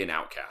immediately an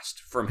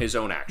outcast from his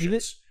own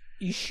actions.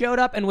 He showed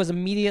up and was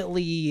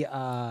immediately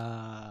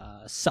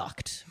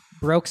sucked.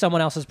 Broke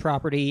someone else's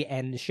property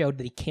and showed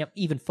that he can't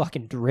even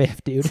fucking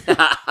drift, dude.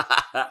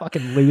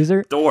 Fucking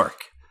loser. Dork.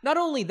 Not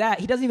only that,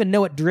 he doesn't even know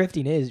what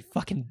drifting is.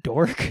 Fucking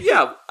dork.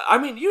 Yeah, I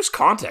mean, use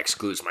context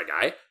clues, my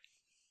guy.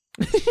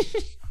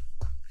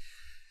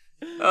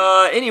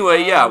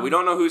 Anyway, yeah, we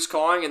don't know who's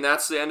calling, and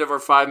that's the end of our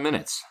 5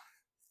 minutes.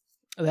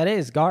 That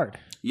is Guard.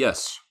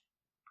 Yes.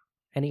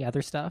 Any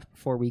other stuff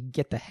before we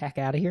get the heck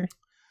out of here?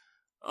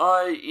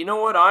 You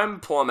know what? I'm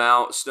plumb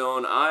out,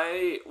 Stone.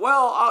 I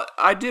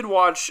did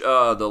watch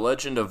The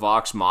Legend of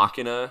Vox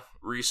Machina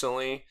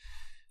recently.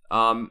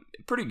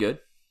 Pretty good.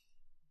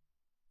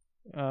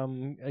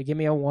 Give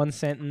me a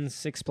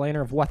one-sentence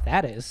explainer of what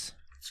that is.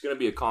 It's going to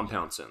be a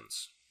compound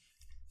sentence.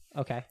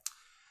 Okay.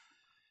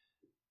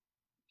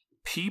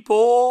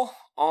 People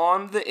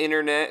on the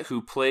internet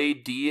who play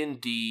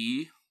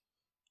D&D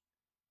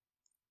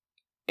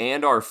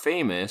and are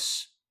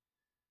famous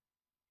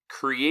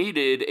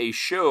created a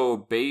show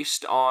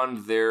based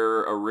on their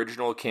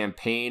original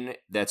campaign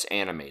that's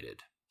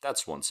animated.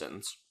 That's one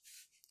sentence.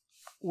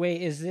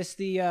 Wait, is this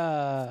the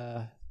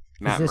Matt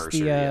Mercer,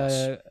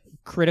 yes.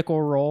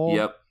 Critical Role?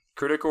 Yep.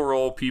 Critical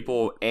Role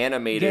people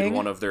animated Gang?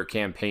 one of their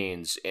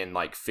campaigns and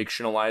like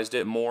fictionalized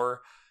it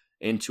more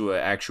into an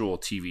actual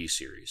TV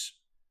series.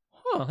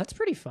 Oh, that's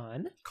pretty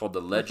fun. Called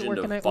The Legend where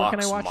of can I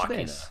Vox watch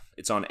Machina. this?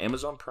 It's on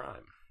Amazon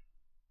Prime.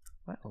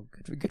 Wow,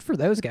 good for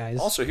those guys.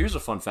 Also, here's a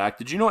fun fact.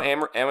 Did you know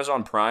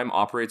Amazon Prime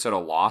operates at a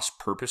loss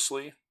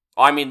purposely?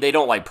 I mean, they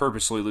don't like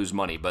purposely lose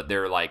money, but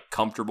they're like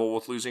comfortable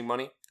with losing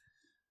money.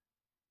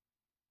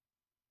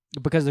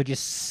 Because they're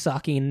just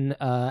sucking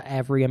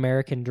every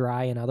American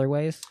dry in other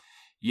ways?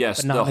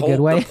 Yes, but not in a good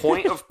way. The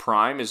point of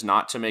Prime is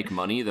not to make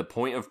money. The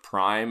point of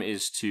Prime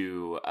is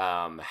to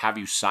have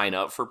you sign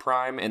up for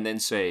Prime and then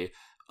say,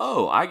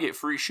 oh, I get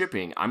free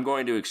shipping. I'm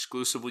going to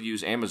exclusively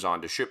use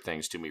Amazon to ship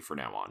things to me from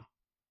now on.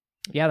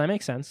 Yeah, that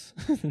makes sense.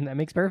 That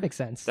makes perfect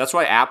sense. That's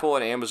why Apple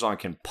and Amazon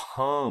can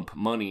pump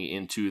money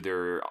into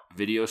their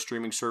video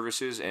streaming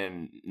services,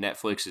 and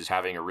Netflix is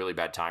having a really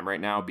bad time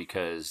right now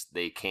because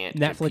they can't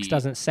Netflix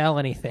doesn't sell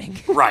anything.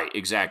 Right,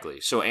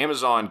 exactly. So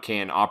Amazon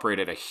can operate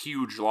at a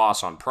huge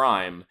loss on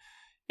Prime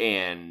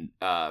and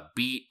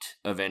beat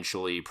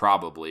eventually,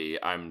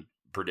 probably, I'm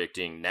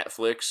predicting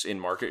Netflix in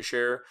market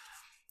share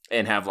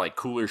and have like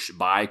cooler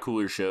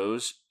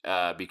shows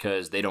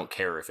because they don't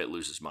care if it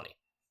loses money.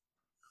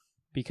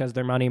 Because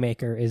their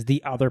moneymaker is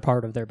the other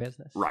part of their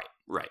business. Right.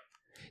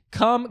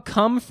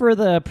 Come for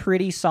the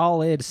pretty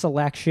solid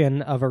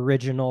selection of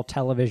original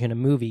television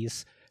and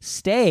movies.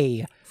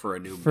 Stay for a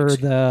new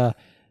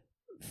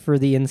for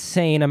the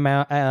insane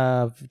amount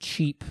of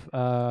cheap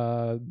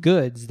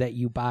goods that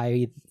you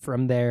buy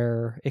from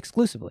there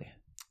exclusively.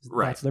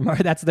 Right.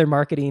 That's their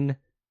marketing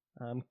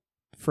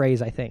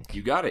phrase, I think.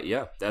 You got it.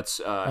 Yeah,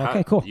 that's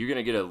okay. Cool. You're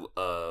gonna get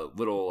a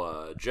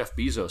little Jeff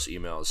Bezos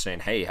email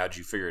saying, "Hey, how'd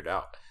you figure it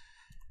out?"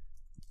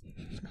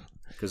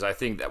 Because I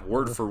think that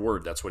word for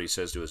word, that's what he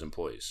says to his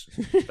employees.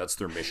 That's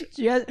their mission.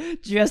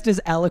 just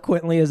as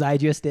eloquently as I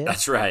just did.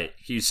 That's right.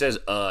 He says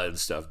and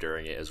stuff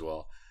during it as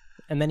well.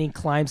 And then he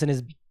climbs in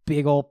his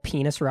big old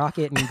penis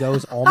rocket and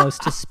goes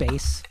almost to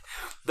space.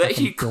 That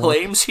he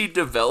claims he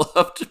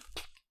developed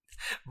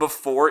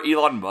before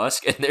Elon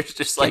Musk, and there's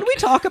just like Can we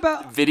talk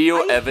about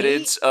video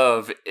evidence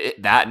of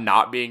that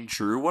not being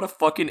true? What a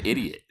fucking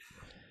idiot.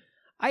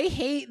 I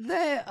hate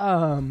that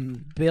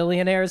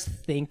billionaires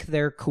think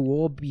they're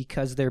cool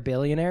because they're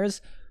billionaires.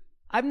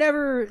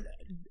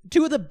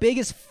 Two of the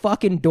biggest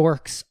fucking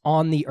dorks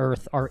on the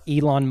earth are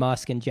Elon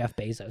Musk and Jeff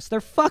Bezos. They're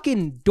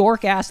fucking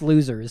dork-ass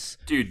losers.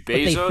 Dude, Bezos but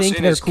they think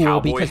in they're his cool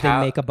cowboy because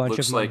hat they make a bunch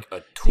looks of money. like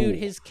a tool. Dude,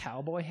 his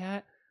cowboy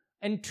hat.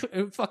 And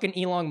fucking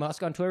Elon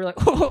Musk on Twitter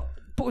like, oh,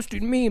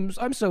 posting memes.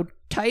 I'm so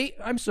tight.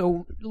 I'm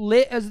so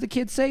lit, as the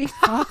kids say.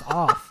 Fuck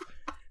off.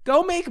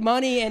 Go make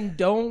money and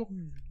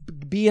don't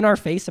be in our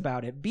face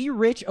about it. Be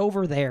rich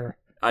over there.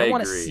 I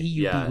want to see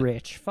you be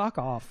rich. Fuck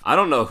off. I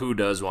don't know who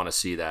does want to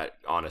see that,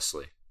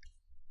 honestly.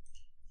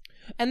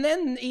 And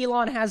then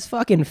Elon has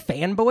fucking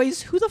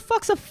fanboys. Who the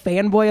fuck's a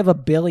fanboy of a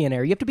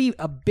billionaire? You have to be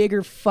a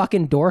bigger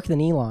fucking dork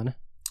than Elon.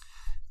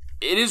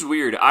 It is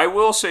weird. I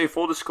will say,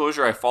 full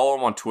disclosure, I follow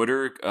him on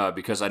Twitter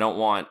because I don't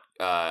want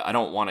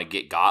to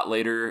get got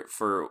later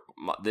for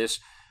this.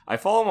 I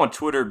follow him on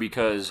Twitter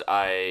because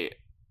I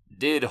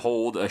did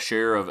hold a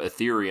share of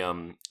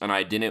Ethereum, and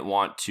I didn't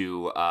want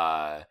to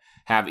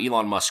have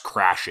Elon Musk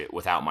crash it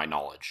without my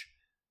knowledge,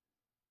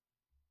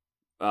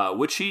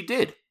 which he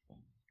did.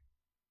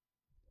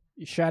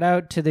 Shout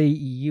out to the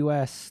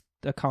U.S.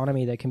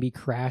 economy that can be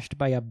crashed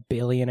by a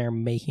billionaire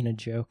making a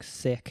joke.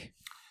 Sick.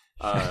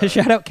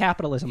 Shout out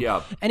capitalism.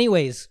 Yeah.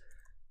 Anyways,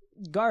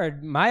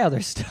 Guard, my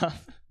other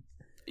stuff.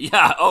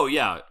 Yeah. Oh,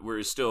 yeah.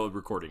 We're still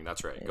recording.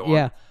 That's right. Go on.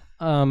 Yeah.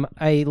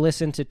 I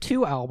listened to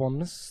 2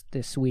 albums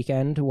this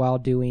weekend while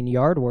doing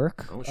yard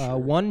work. Oh, sure.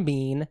 One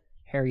being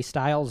Harry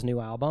Styles' new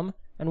album,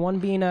 and one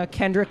being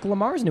Kendrick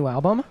Lamar's new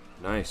album.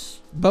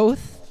 Nice.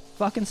 Both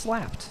fucking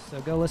slapped.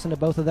 So go listen to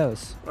both of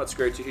those. That's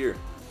great to hear.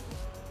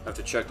 I have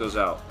to check those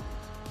out.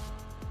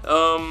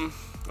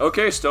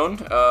 Okay, Stone.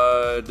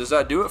 Does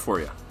that do it for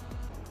you?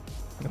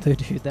 Dude,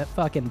 that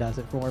fucking does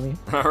it for me.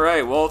 All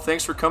right. Well,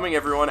 thanks for coming,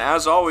 everyone.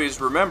 As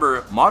always,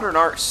 remember, modern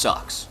art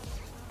sucks.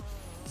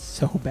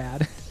 So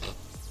bad.